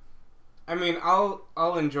 Yeah. I mean, I'll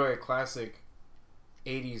enjoy a classic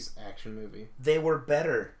 80s action movie. They were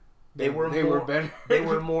better. They were better. They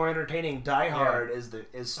were more entertaining. Die Hard is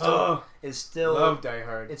still love Die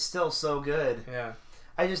Hard. It's still so good. Yeah.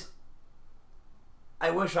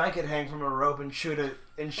 I wish I could hang from a rope and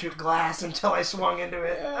shoot glass until I swung into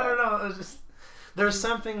it. Yeah. I don't know. It was just there's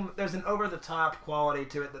an over the top quality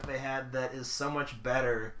to it that they had that is so much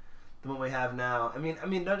better than what we have now. I mean,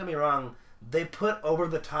 don't get me wrong. They put over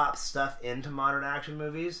the top stuff into modern action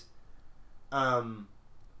movies, but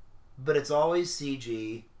it's always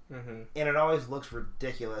CG. Mm-hmm. And it always looks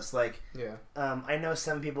ridiculous. Like, I know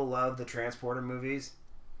some people love the Transporter movies,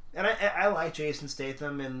 and I like Jason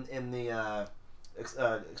Statham in the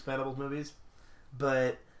Expendables movies,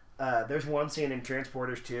 but there's one scene in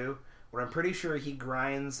Transporters 2 where I'm pretty sure he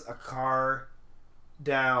grinds a car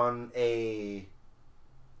down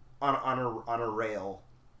on a rail,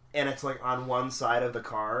 and it's like on one side of the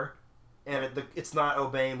car. And it's not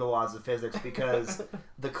obeying the laws of physics because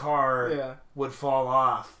the car would fall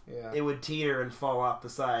off. Yeah. It would teeter and fall off the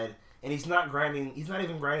side. And he's not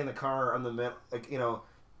even grinding the car on the middle. Like,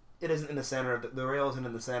 it isn't in the center of the rail isn't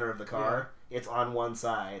in the center of the car. Yeah. It's on one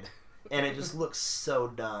side, and it just looks so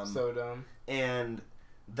dumb. So dumb. And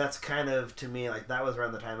that's kind of, to me, like, that was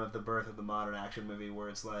around the time of the birth of the modern action movie, where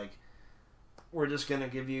it's like, we're just gonna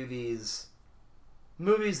give you these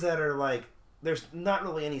movies that are like, there's not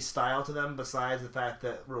really any style to them besides the fact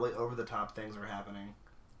that really over-the-top things are happening.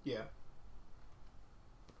 Yeah.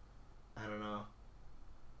 I don't know.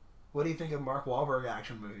 What do you think of Mark Wahlberg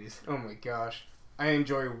action movies? Oh my gosh. I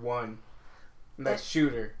enjoy one. And that's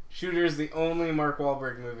Shooter. Shooter is the only Mark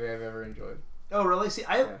Wahlberg movie I've ever enjoyed. Oh, really? See,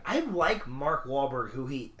 I like Mark Wahlberg,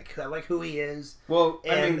 I like who he is. Well,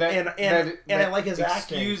 and I like his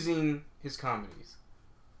acting. Excusing his comedies.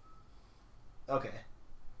 Okay.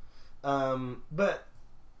 But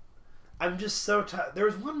I'm just so tired. There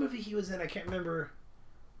was one movie he was in, I can't remember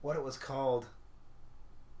what it was called.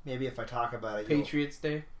 Maybe if I talk about it, Patriots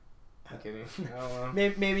Day? I'm kidding.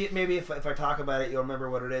 Maybe if I talk about it, you'll remember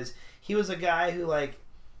what it is. He was a guy who, like,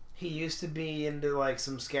 he used to be into, like,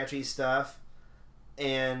 some sketchy stuff,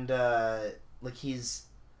 and, like, he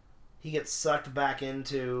gets sucked back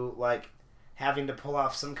into, like, having to pull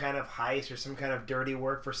off some kind of heist or some kind of dirty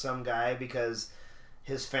work for some guy because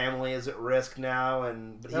his family is at risk now,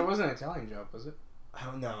 but that wasn't an Italian Job, was it?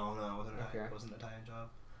 Oh no, it wasn't an Italian Job.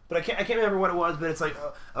 But I can't remember what it was. But it's like,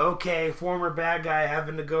 okay, former bad guy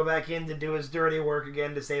having to go back in to do his dirty work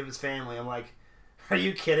again to save his family. I'm like, are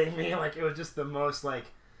you kidding me? Like, it was just the most, like,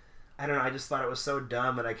 I don't know. I just thought it was so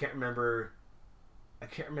dumb, and I can't remember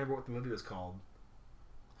what the movie was called.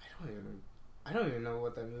 I don't even know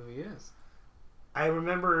what that movie is. I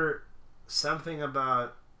remember something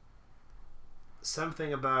about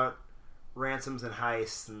ransoms and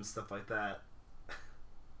heists and stuff like that.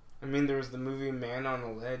 I mean, there was the movie Man on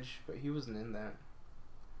a Ledge, but he wasn't in that.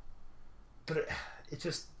 But it's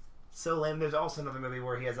just so lame. There's also another movie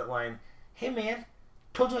where he has that line, "Hey man,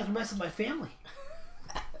 told you not to mess with my family."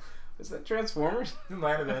 Is that Transformers? It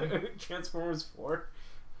might have been. Transformers 4?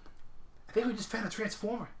 I think we just found a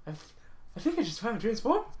Transformer. I think I just found a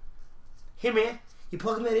Transformer. Hey man, you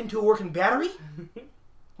plugging that into a working battery?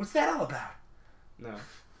 What's that all about? No.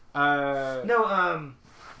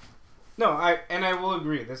 No, I will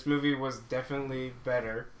agree. This movie was definitely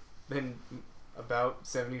better than about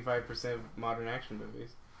 75% of modern action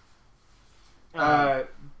movies.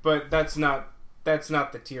 But that's not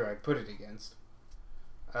the tier I put it against.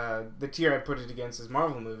 The tier I put it against is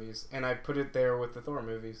Marvel movies, and I put it there with the Thor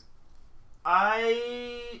movies.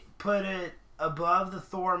 I put it above the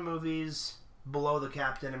Thor movies, below the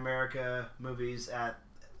Captain America movies at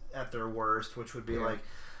their worst, which would be like,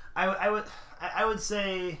 I would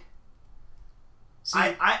say. See,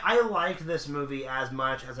 I liked this movie as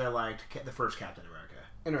much as I liked the first Captain America.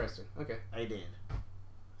 Interesting. Okay. I did.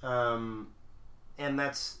 And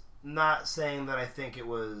that's not saying that I think it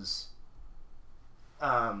was,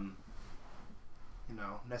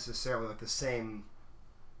 necessarily like the same.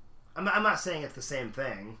 I'm not saying it's the same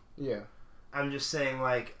thing. Yeah. I'm just saying,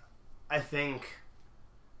 like, I think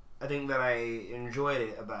I think that I enjoyed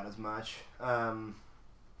it about as much. I'm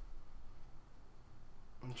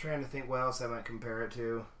trying to think what else I might compare it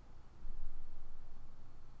to.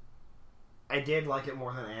 I did like it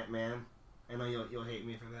more than Ant-Man. I know you'll hate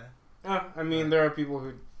me for that. I mean, there are people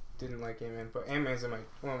who didn't like Ant-Man, but Ant-Man's in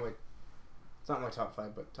it's not my top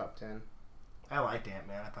 5, but top 10. I liked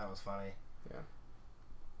Ant-Man. I thought it was funny.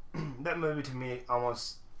 Yeah. That movie to me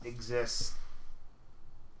almost exists.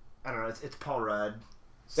 I don't know. It's Paul Rudd.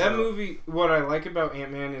 So. That movie. What I like about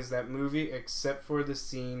Ant-Man is that movie, except for the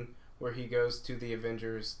scene where he goes to the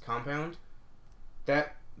Avengers compound.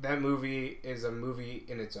 That movie is a movie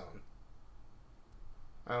in its own.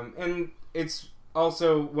 And it's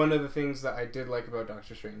also one of the things that I did like about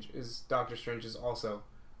Doctor Strange is Doctor Strange is also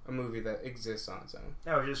a movie that exists on its own.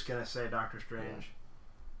 I was just gonna say Doctor Strange.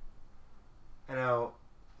 Yeah. I know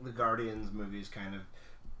the Guardians movies kind of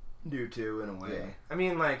do too in a way. Yeah. I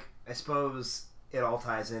mean, like, I suppose it all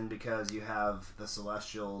ties in because you have the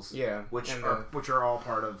Celestials, which are all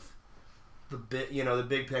part of the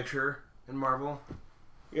big picture in Marvel.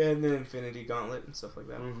 Yeah, and the Infinity Gauntlet and stuff like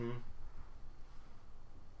that. Mm-hmm.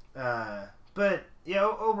 But yeah,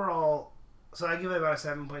 overall, so I give it about a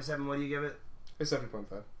 7.7. What do you give it? A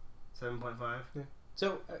 7.5. 7.5. Yeah.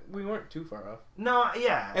 So we weren't too far off. No,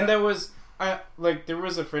 yeah. And there was a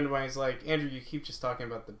friend of mine who's like, Andrew, you keep just talking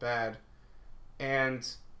about the bad, and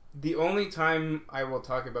the only time I will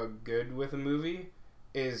talk about good with a movie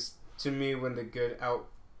is to me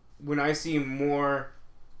when I see more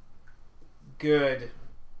good.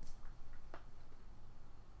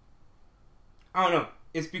 I don't know.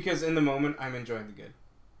 It's because in the moment I'm enjoying the good.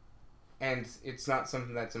 And it's not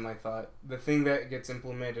something that's in my thought. The thing that gets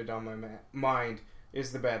implemented on my mind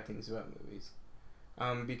is the bad things about movies.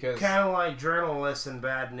 Because kind of like journalists and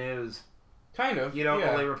bad news. Kind of. You don't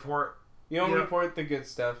only report. You don't report the good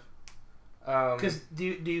stuff. Because do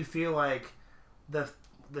you feel like the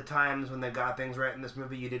times when they got things right in this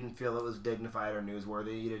movie, you didn't feel it was dignified or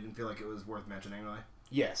newsworthy? You didn't feel like it was worth mentioning, really?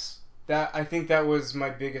 Yes. I think that was my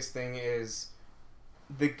biggest thing is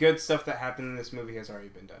the good stuff that happened in this movie has already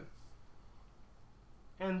been done.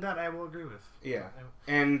 And that I will agree with. Yeah.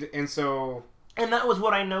 And so... And that was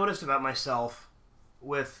what I noticed about myself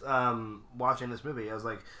with watching this movie. I was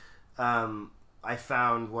like, I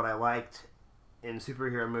found what I liked in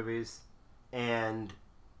superhero movies, and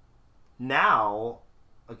now,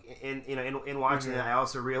 like in watching it, I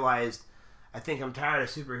also realized I think I'm tired of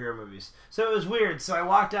superhero movies. So it was weird. So I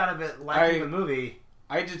walked out of it liking the movie.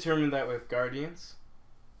 I determined that with Guardians.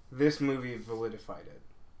 This movie validified it.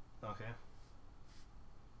 Okay.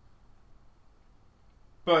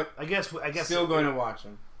 But I guess still going to watch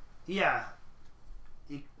them. Yeah.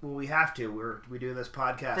 Well, we have to. We do this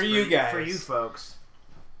podcast for you guys, for you folks,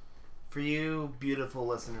 for you beautiful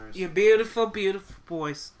listeners. You beautiful, beautiful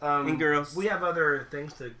boys and girls. We have other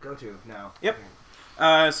things to go to now. Yep.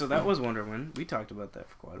 So that was Wonder Woman. We talked about that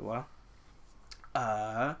for quite a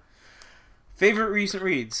while. Favorite recent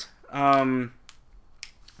reads.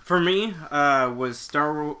 For me, was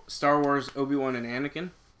Star Wars Obi-Wan and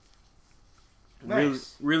Anakin.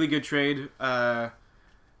 Nice. Really good trade.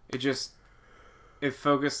 It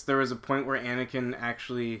focused. There was a point where Anakin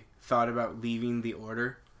actually thought about leaving the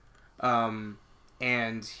Order,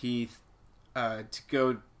 and he to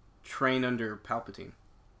go train under Palpatine.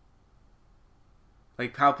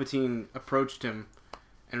 Like Palpatine approached him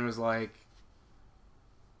and was like,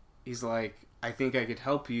 he's like, I think I could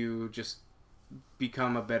help you just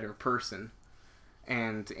become a better person.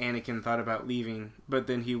 And Anakin thought about leaving, but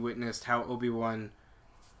then he witnessed how Obi-Wan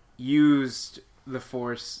used the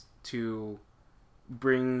Force to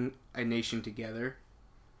bring a nation together,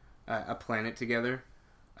 a planet together,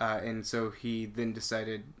 and so he then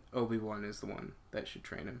decided Obi-Wan is the one that should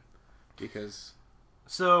train him, because...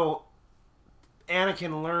 So,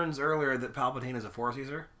 Anakin learns earlier that Palpatine is a Force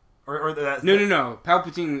user? Or that... No.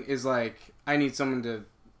 Palpatine is like, I need someone to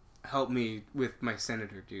help me with my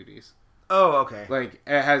senator duties. Oh, okay. Like,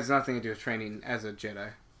 it has nothing to do with training as a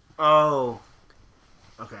Jedi. Oh.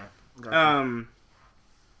 Okay. Gotcha.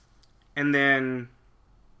 And then,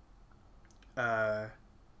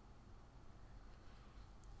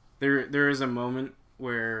 there is a moment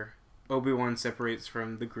where Obi-Wan separates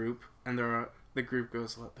from the group, and the group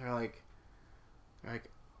goes, they're like,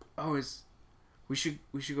 oh, we should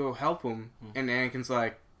go help him. Mm-hmm. And Anakin's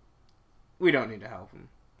like, we don't need to help him.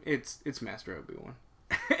 It's Master Obi-Wan.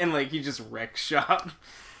 And like he just wrecks shop,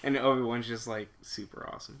 and Obi-Wan's just like super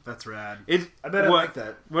awesome. That's rad. I bet I like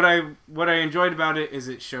that. What I enjoyed about it is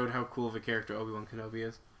it showed how cool of a character Obi-Wan Kenobi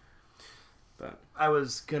is. But I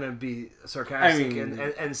was gonna be sarcastic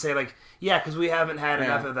and say like, yeah, because we haven't had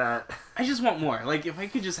enough of that. I just want more. Like, if I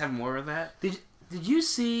could just have more of that. Did you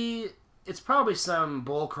see? It's probably some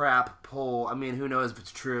bullcrap poll. I mean, who knows if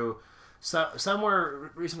it's true. So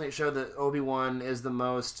somewhere recently it showed that Obi-Wan is the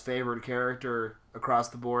most favored character across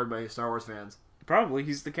the board by Star Wars fans. Probably.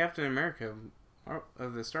 He's the Captain America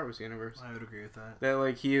of the Star Wars universe. I would agree with that. That,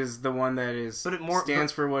 like, he is the one that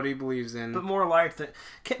stands for what he believes in. But more liked that...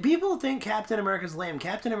 People think Captain America's lame.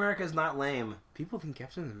 Captain America's not lame. People think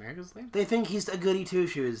Captain America's lame? They think he's a goody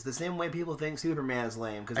two-shoes. The same way people think Superman is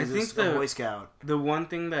lame, because he's a Boy Scout. The one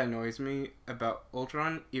thing that annoys me about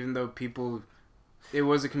Ultron, even though people... It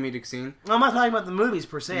was a comedic scene. I'm not talking about the movies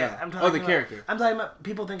per se. No. I'm talking the character. I'm talking about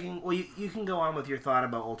people thinking, well, you can go on with your thought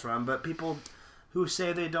about Ultron, but people who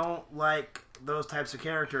say they don't like those types of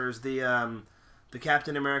characters, the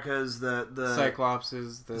Captain Americas, the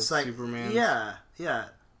Cyclopses, the Supermans. Yeah.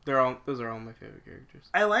 Those are all my favorite characters.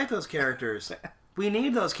 I like those characters. We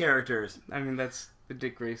need those characters. I mean, that's the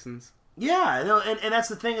Dick Graysons. Yeah, no, and that's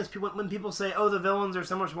the thing is when people say, oh, the villains are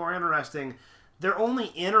so much more interesting, they're only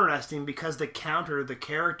interesting because they counter the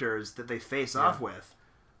characters that they face off with.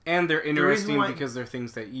 And they're interesting because they're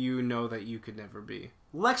things that you know that you could never be.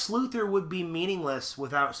 Lex Luthor would be meaningless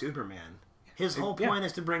without Superman. His whole point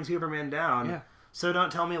is to bring Superman down. Yeah. So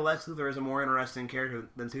don't tell me Lex Luthor is a more interesting character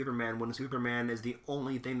than Superman when Superman is the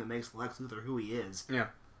only thing that makes Lex Luthor who he is. Yeah.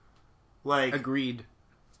 Like, agreed.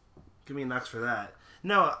 Give me nuts for that.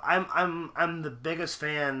 No, I'm the biggest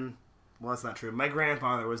fan. Well, that's not true. My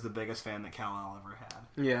grandfather was the biggest fan that Kal-El ever had.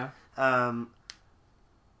 Yeah.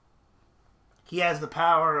 He has the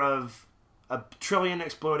power of a trillion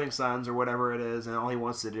exploding suns or whatever it is, and all he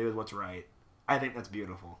wants to do is what's right. I think that's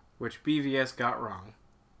beautiful. Which BVS got wrong.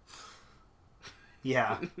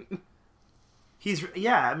 Yeah.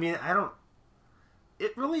 I mean, I don't...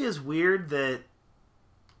 It really is weird that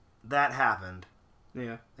happened.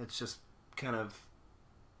 Yeah. It's just kind of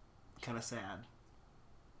sad.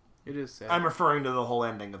 It is sad. I'm referring to the whole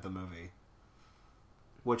ending of the movie,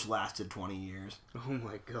 which lasted 20 years. Oh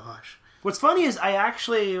my gosh. What's funny is I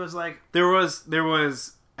actually was like... There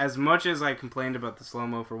was as much as I complained about the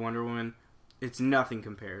slow-mo for Wonder Woman, it's nothing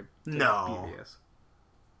compared to BVS.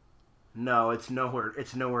 No, it's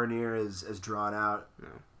nowhere near as drawn out. No.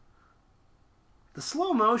 The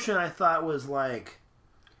slow motion I thought was like...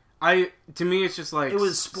 To me it's just like... It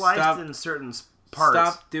was spliced in certain parts.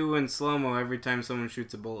 Stop doing slow-mo every time someone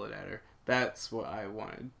shoots a bullet at her. That's what I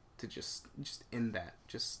wanted to just end that.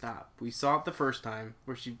 Just stop. We saw it the first time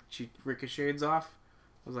where she ricochets off.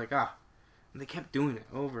 I was like, and they kept doing it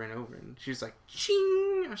over and over. And she's like,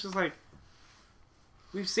 ching! I was just like,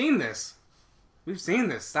 we've seen this.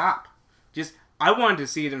 Stop. I wanted to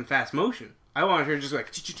see it in fast motion. I wanted her just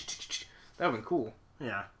like, that would have been cool.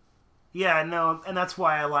 Yeah. Yeah, no, and that's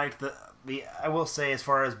why I liked the I will say as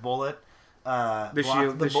far as bullet,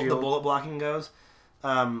 the bullet blocking goes.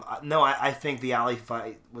 No, I think the alley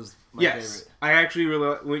fight was my favorite. I actually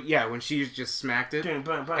really, when she just smacked it, and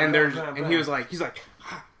he was like,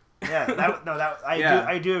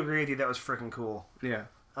 I do agree with you. That was freaking cool. Yeah.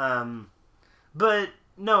 But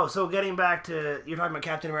no, so getting back to you're talking about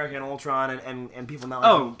Captain America and Ultron and people not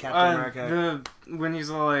liking Captain America. When he's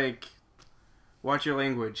like, watch your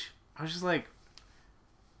language. I was just like,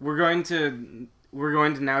 we're going to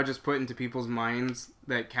now just put into people's minds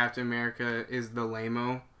that Captain America is the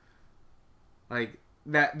lame-o. Like,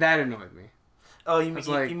 that annoyed me. Oh, you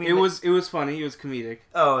mean it was funny, it was comedic.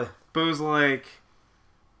 Oh. But it was like,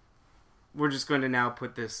 we're just going to now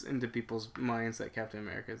put this into people's minds that Captain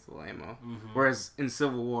America is the lame-o. Mm-hmm. Whereas in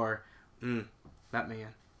Civil War, that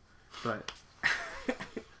man. But...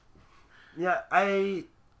 yeah,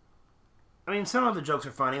 I mean, some of the jokes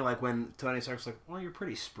are funny, like when Tony Stark's like, well, you're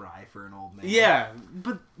pretty spry for an old man. Yeah,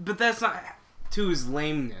 but that's not to his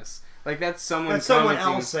lameness. Like, that's someone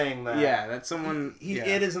else saying that. Yeah, that's someone...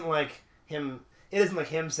 It isn't like him... It isn't like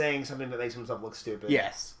him saying something that makes himself look stupid.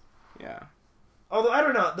 Yes. Yeah. Although, I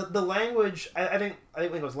don't know, the language... I think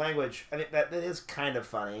when it was language, I think that is kind of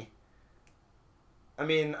funny. I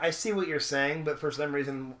mean, I see what you're saying, but for some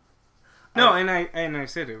reason... No, and I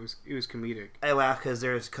said it was comedic. I laugh because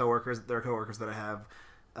there are coworkers that I have,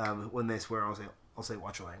 when they swear, I'll say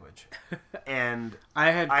watch your language. And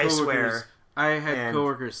I had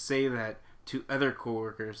coworkers say that to other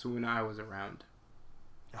coworkers when I was around.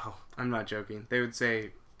 Oh, I'm not joking. They would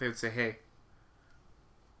say, hey,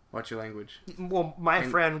 watch your language. Well, my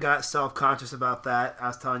friend got self-conscious about that. I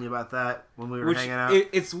was telling you about that when we were hanging out.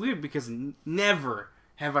 It's weird because never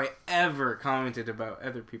have I ever commented about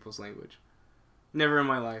other people's language. Never in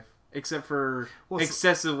my life. Except for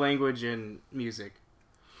excessive language and music.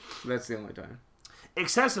 That's the only time.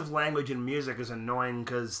 Excessive language in music is annoying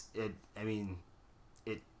because it's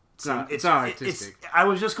not artistic. I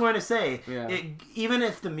was just going to say, even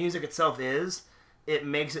if the music itself is, it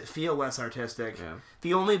makes it feel less artistic. Yeah.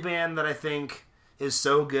 The only band that I think is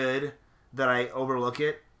so good that I overlook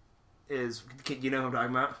it is, you know who I'm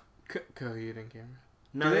talking about? Coheed and Cambria.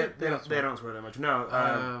 No, they don't swear that much.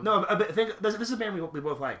 No, no. I think this is a band we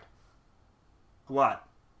both like a lot.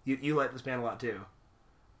 You like this band a lot too.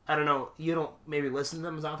 I don't know. You don't maybe listen to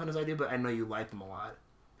them as often as I do, but I know you like them a lot.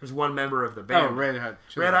 There's one member of the band. Oh, Red Hot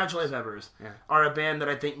Chili Peppers are a band that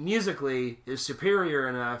I think musically is superior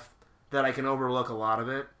enough that I can overlook a lot of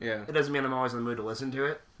it. Yeah. It doesn't mean I'm always in the mood to listen to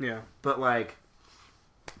it. Yeah. But, like,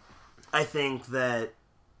 I think that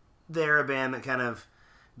they're a band that kind of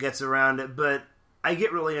gets around it. But I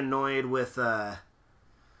get really annoyed with...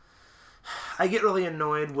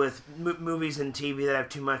 movies and TV that have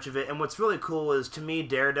too much of it. And what's really cool is, to me,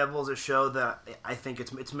 Daredevil is a show that I think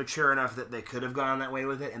it's mature enough that they could have gone that way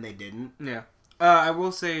with it, and they didn't. Yeah. I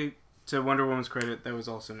will say, to Wonder Woman's credit, that was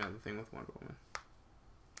also another thing with Wonder Woman.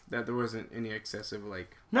 That there wasn't any excessive,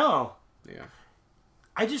 like... No. Yeah.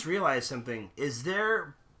 I just realized something. Is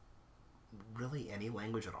there really any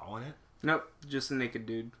language at all in it? Nope. Just a naked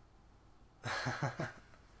dude.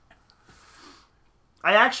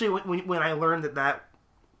 I actually, when I learned that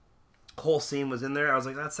whole scene was in there, I was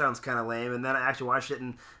like, that sounds kind of lame. And then I actually watched it,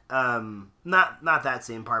 and not that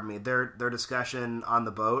scene, pardon me, their discussion on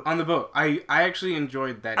the boat. On the boat. I actually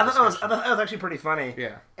enjoyed that I thought that was actually pretty funny.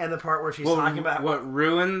 Yeah. And the part where she's talking about... What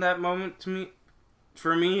ruined that moment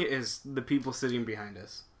for me, is the people sitting behind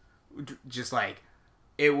us. Just like...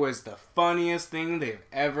 It was the funniest thing they've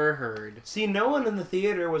ever heard. See, no one in the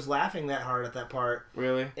theater was laughing that hard at that part.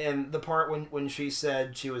 Really? And the part when she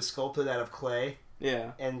said she was sculpted out of clay.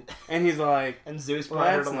 Yeah. And he's like... And Zeus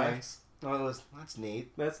brought her to life. Nice. Oh, that's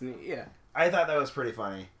neat. That's neat, yeah. I thought that was pretty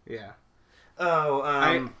funny. Yeah. Oh,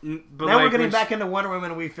 but now we're getting back into Wonder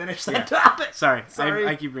Woman and we finished that topic. Sorry.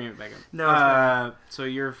 I keep bringing it back up. No, so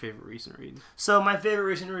your favorite recent read? So my favorite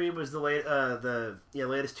recent read was the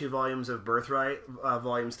latest 2 volumes of Birthright,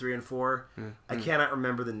 volumes 3 and 4. Mm-hmm. I cannot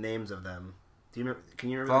remember the names of them. Do you remember? Can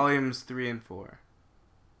you remember? Volumes 3 and 4.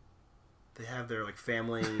 They have their like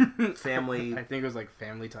family. I think it was like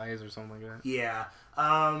Family Ties or something like that. Yeah.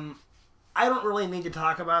 I don't really need to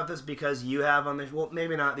talk about this because you have on this. Well,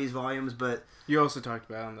 maybe not these volumes, but you also talked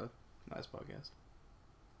about it on the last podcast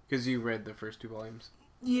because you read the first 2 volumes.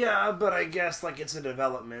 Yeah, but I guess like it's a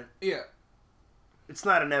development. Yeah, it's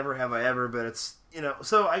not a never have I ever, but it's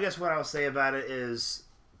So I guess what I'll say about it is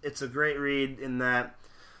it's a great read in that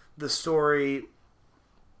the story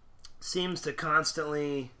seems to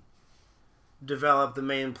constantly develop the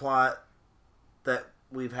main plot that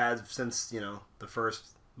we've had since the first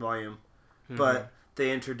volume. But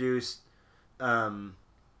they introduced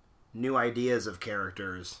new ideas of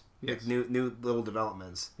characters, like new little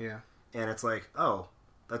developments. Yeah, and it's like, oh,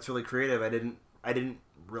 that's really creative. I didn't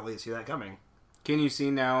really see that coming. Can you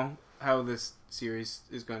see now how this series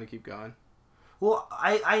is going to keep going? Well,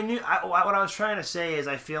 I knew what I was trying to say is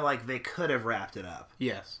I feel like they could have wrapped it up.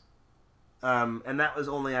 Yes. And that was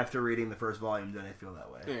only after reading the first volume did I feel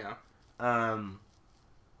that way. Yeah.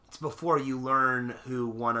 It's before you learn who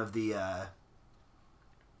one of the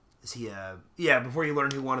before you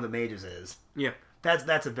learn who one of the mages is. Yeah.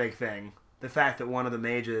 That's a big thing. The fact that one of the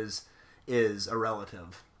mages is a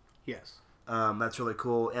relative. Yes. That's really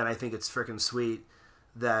cool, and I think it's freaking sweet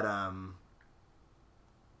that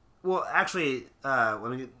well, actually,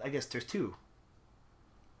 I guess there's 2.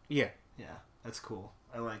 Yeah. Yeah, that's cool.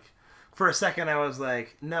 For a second I was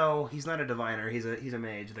like, no, he's not a diviner. He's a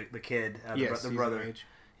mage. The kid, yes, the he's brother. A mage.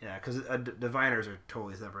 Yeah, because diviners are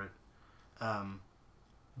totally separate.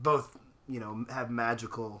 Both, have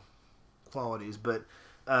magical qualities, but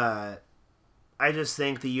I just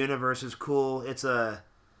think the universe is cool. It's I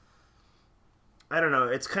don't know,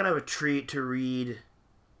 it's kind of a treat to read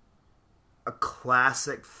a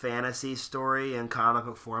classic fantasy story in comic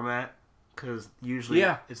book format, because usually,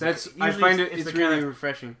 I find it's really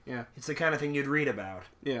refreshing. Yeah, it's the kind of thing you'd read about.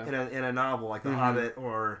 Yeah, in a novel like The Hobbit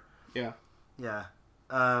or yeah.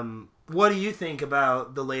 What do you think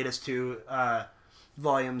about the latest 2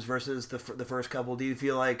 volumes versus the first couple? Do you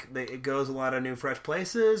feel like it goes a lot of new, fresh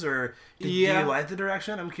places, or do you like the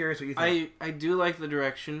direction? I'm curious what you think. I do like the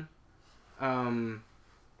direction.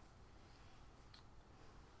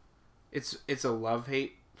 It's a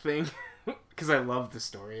love-hate thing because I love the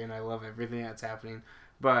story and I love everything that's happening,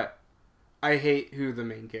 but I hate who the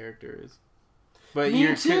main character is. But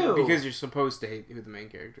Me too. Because you're supposed to hate who the main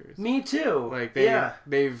character is. Me too. Like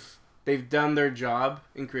they've done their job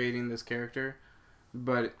in creating this character,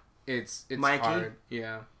 but it's Mikey? hard.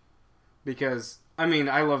 Yeah. Because, I mean,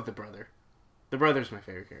 I love the brother. The brother's my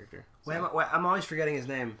favorite character. So. Wait, I'm always forgetting his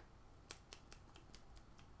name.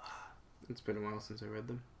 It's been a while since I read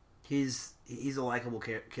them. He's a likable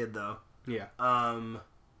kid, though. Yeah.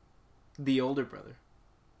 The older brother.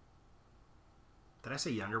 Did I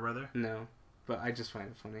say younger brother? No. But I just find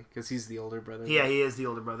it funny, because he's the older brother. Yeah, he is the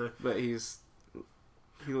older brother. But he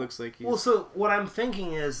looks like he's... Well, so what I'm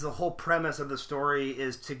thinking is the whole premise of the story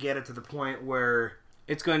is to get it to the point where...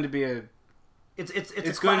 It's going to be a...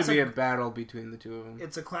 It's going to be a battle between the two of them.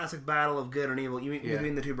 It's a classic battle of good and evil. You mean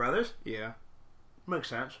between the two brothers? Yeah. Makes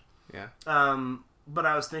sense. Yeah. But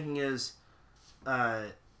I was thinking is...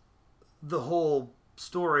 the whole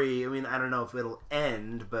story, I mean, I don't know if it'll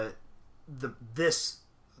end, but this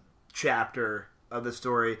chapter of the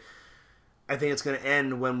story, I think it's going to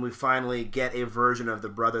end when we finally get a version of the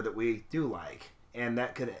brother that we do like, and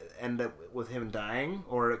that could end up with him dying,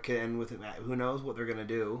 or it could end with him. Who knows what they're going to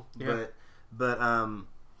do? Yeah. But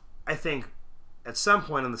I think at some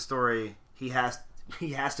point in the story he has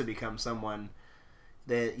to become someone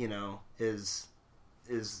that is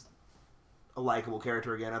a likable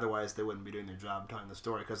character again. Otherwise, they wouldn't be doing their job telling the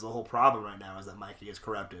story. Because the whole problem right now is that Mikey is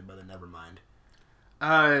corrupted by the Nevermind.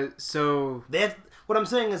 So what I'm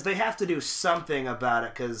saying is they have to do something about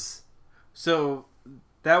it. So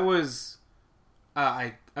that was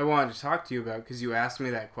I wanted to talk to you about, because you asked me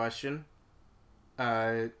that question.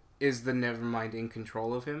 Is the Nevermind in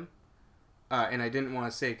control of him? And I didn't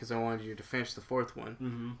want to say because I wanted you to finish the fourth one.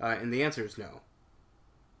 Mm-hmm. And the answer is no.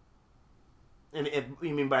 And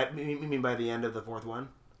you mean by the end of the fourth one?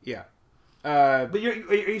 Yeah. But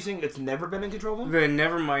are you saying it's never been in control of him? The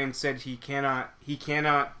Nevermind said he cannot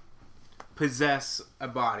possess a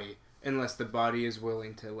body unless the body is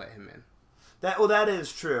willing to let him in. That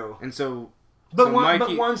is true. And so, but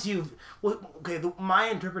once you've my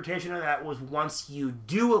interpretation of that was once you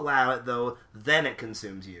do allow it, though, then it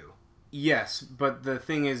consumes you. Yes, but the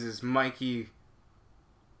thing is Mikey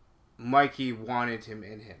wanted him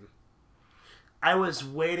in him. I was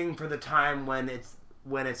waiting for the time when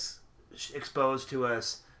it's exposed to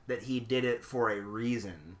us that he did it for a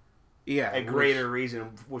reason. Yeah. A greater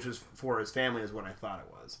reason, which was for his family, is what I thought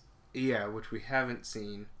it was. Yeah, which we haven't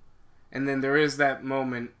seen. And then there is that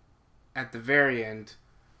moment at the very end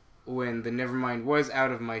when the Nevermind was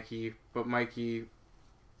out of Mikey, but Mikey,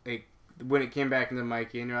 when it came back into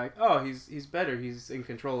Mikey, and you're like, oh, he's better, he's in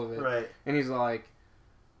control of it. Right. And he's like,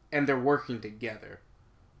 and they're working together.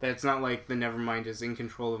 That it's not like the Nevermind is in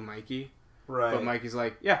control of Mikey. Right. But Mikey's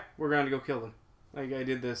like, yeah, we're going to go kill them. Like, I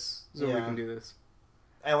did this, so we can do this.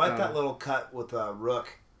 I like that little cut with Rook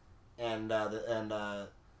and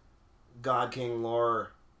God King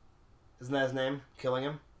Lore. Isn't that his name? Killing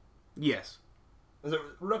him? Yes. Is it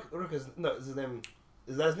Rook? Rook is his name.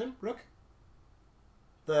 Is that his name? Rook?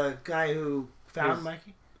 The guy who found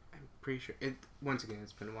Mikey? I'm pretty sure. Once again,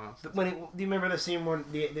 it's been a while. Do you remember the scene when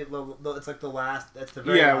it's like the last? That's the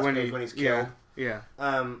very last page when he's killed. Yeah.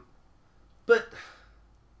 But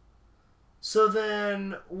so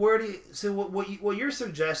then, where do you? So what you're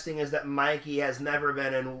suggesting is that Mikey has never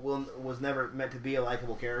been and was never meant to be a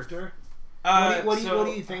likable character. What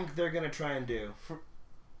do you think they're going to try and do?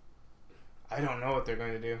 I don't know what they're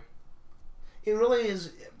going to do. It really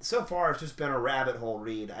is. So far, it's just been a rabbit hole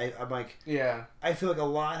read. I'm like, yeah. I feel like a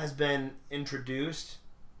lot has been introduced.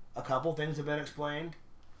 A couple things have been explained.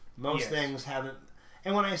 Most things haven't.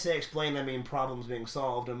 And when I say explained, I mean problems being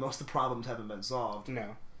solved, and most of the problems haven't been solved.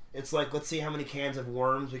 No. It's like, let's see how many cans of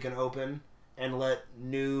worms we can open and let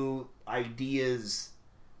new ideas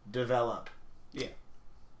develop. Yeah.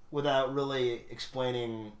 Without really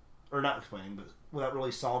explaining, or not explaining, but without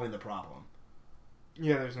really solving the problem.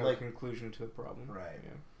 Yeah, there's no conclusion to the problem. Right.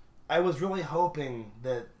 Yeah. I was really hoping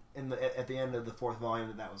that at the end of the fourth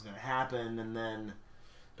volume that was going to happen, and then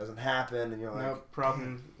it doesn't happen, and you're like... No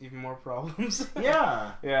problem, even more problems.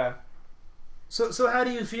 Yeah. Yeah. So how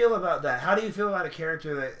do you feel about that? How do you feel about a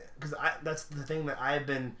character that... Because that's the thing that I've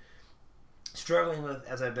been struggling with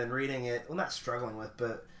as I've been reading it. Well, not struggling with,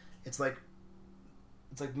 but it's like,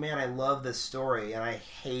 man, I love this story, and I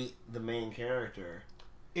hate the main character.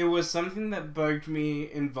 It was something that bugged me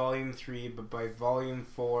in Volume 3, but by Volume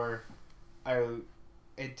 4,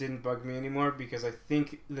 it didn't bug me anymore, because I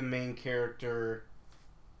think the main character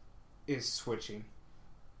is switching.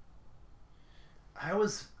 I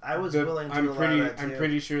was willing to allow that too. I'm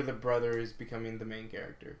pretty sure the brother is becoming the main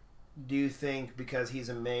character. Do you think because he's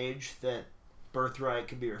a mage that Birthright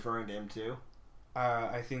could be referring to him too?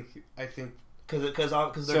 I think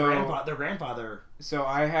because their grandfather. So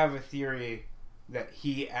I have a theory that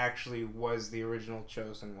he actually was the original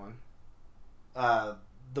chosen one.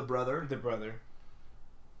 The brother? The brother.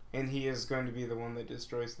 And he is going to be the one that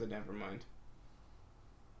destroys the Nevermind.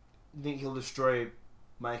 You think he'll destroy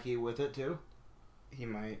Mikey with it too? He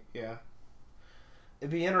might, yeah.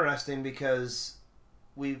 It'd be interesting because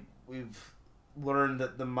we've learned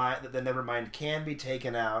that the Nevermind can be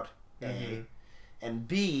taken out, A, and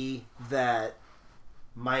B, that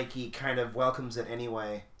Mikey kind of welcomes it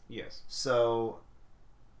anyway. Yes. So,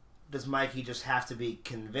 does Mikey just have to be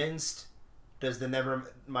convinced? Does the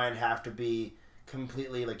Nevermind have to be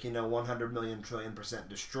completely, 100 million trillion%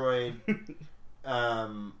 destroyed?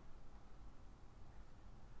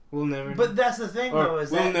 We'll never. But that's the thing, though,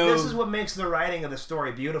 is that this is what makes the writing of the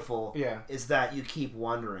story beautiful. Yeah. Is that you keep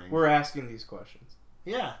wondering. We're asking these questions.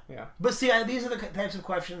 Yeah. Yeah. But see, these are the types of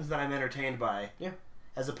questions that I'm entertained by. Yeah.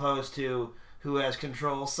 As opposed to who has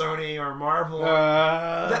control, Sony or Marvel.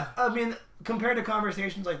 Compared to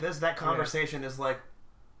conversations like this, that conversation is like,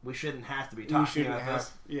 we shouldn't have to be talking about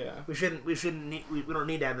this. Yeah. We don't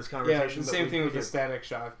need to have this conversation. Yeah, the same thing with the Static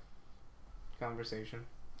Shock conversation.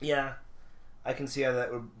 Yeah. I can see how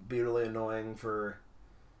that would be really annoying for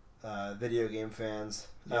video game fans.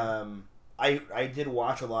 Yeah. I did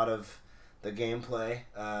watch a lot of the gameplay.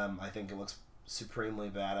 I think it looks supremely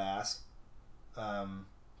badass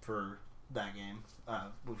for that game.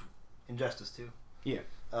 With Injustice 2. Yeah.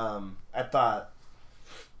 I thought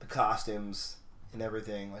the costumes and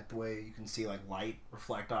everything, like the way you can see light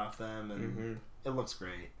reflect off them, and it looks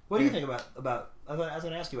great. What do you think about? I was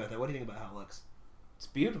going to ask you about that. What do you think about how it looks? It's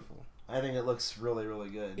beautiful. I think it looks really, really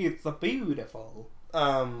good. It's beautiful.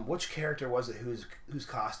 Which character was it whose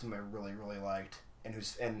costume I really, really liked, and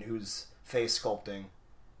whose face sculpting?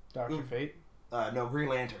 Dr. Fate? No, Green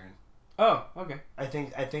Lantern. Oh, okay. I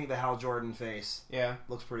think the Hal Jordan face. Yeah,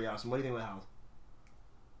 looks pretty awesome. What do you think about Hal?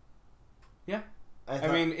 Yeah,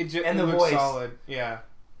 it looks voice. solid. Yeah,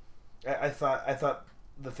 I thought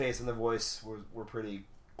the face and the voice were pretty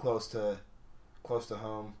close to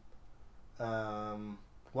home.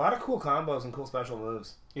 A lot of cool combos and cool special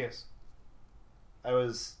moves. Yes. I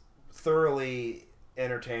was thoroughly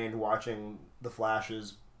entertained watching the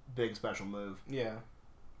Flash's big special move. Yeah.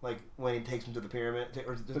 Like when he takes him to the pyramid.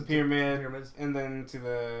 Pyramids. And then to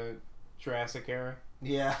the Jurassic era.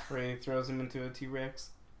 Yeah. Where he throws him into a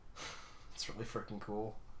T-Rex. It's really freaking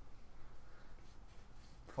cool.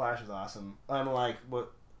 Flash is awesome. Unlike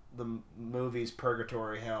what the movie's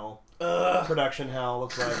Purgatory Hell, Production Hell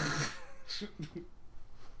looks like.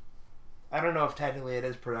 I don't know if technically it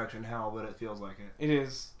is production hell, but it feels like it. It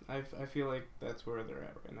is. I feel like that's where they're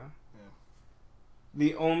at right now. Yeah.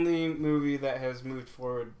 The only movie that has moved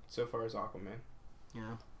forward so far is Aquaman.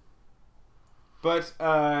 Yeah. But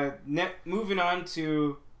moving on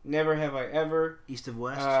to Never Have I Ever. East of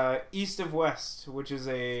West. East of West, which is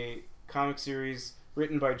a comic series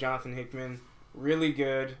written by Jonathan Hickman. Really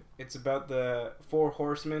good. It's about the Four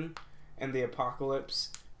Horsemen and the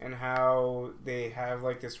apocalypse, and how they have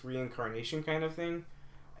this reincarnation kind of thing,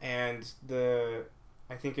 and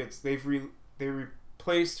I think they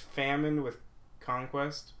replaced famine with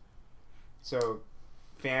conquest. So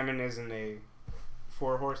famine isn't a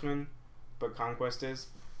Four Horsemen, but conquest is.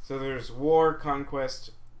 So there's war, conquest,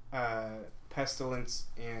 pestilence,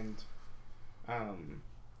 and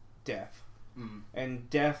death. And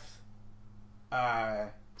death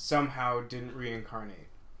somehow didn't reincarnate.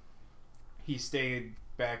 He stayed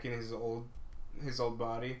back in his old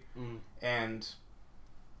body, and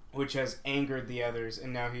which has angered the others,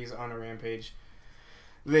 and now he's on a rampage.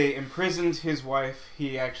 They imprisoned his wife.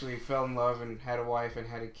 He actually fell in love and had a wife and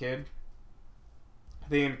had a kid.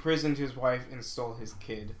 They imprisoned his wife and stole his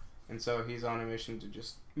kid, and so he's on a mission to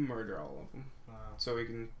just murder all of them. Wow. So he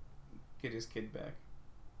can get his kid back.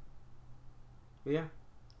 But yeah,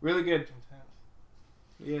 really good. Intense.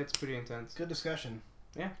 Yeah, it's pretty intense. Good discussion.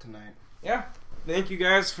 Yeah. Tonight. Yeah. Thank you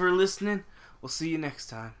guys for listening. We'll see you next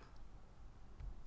time.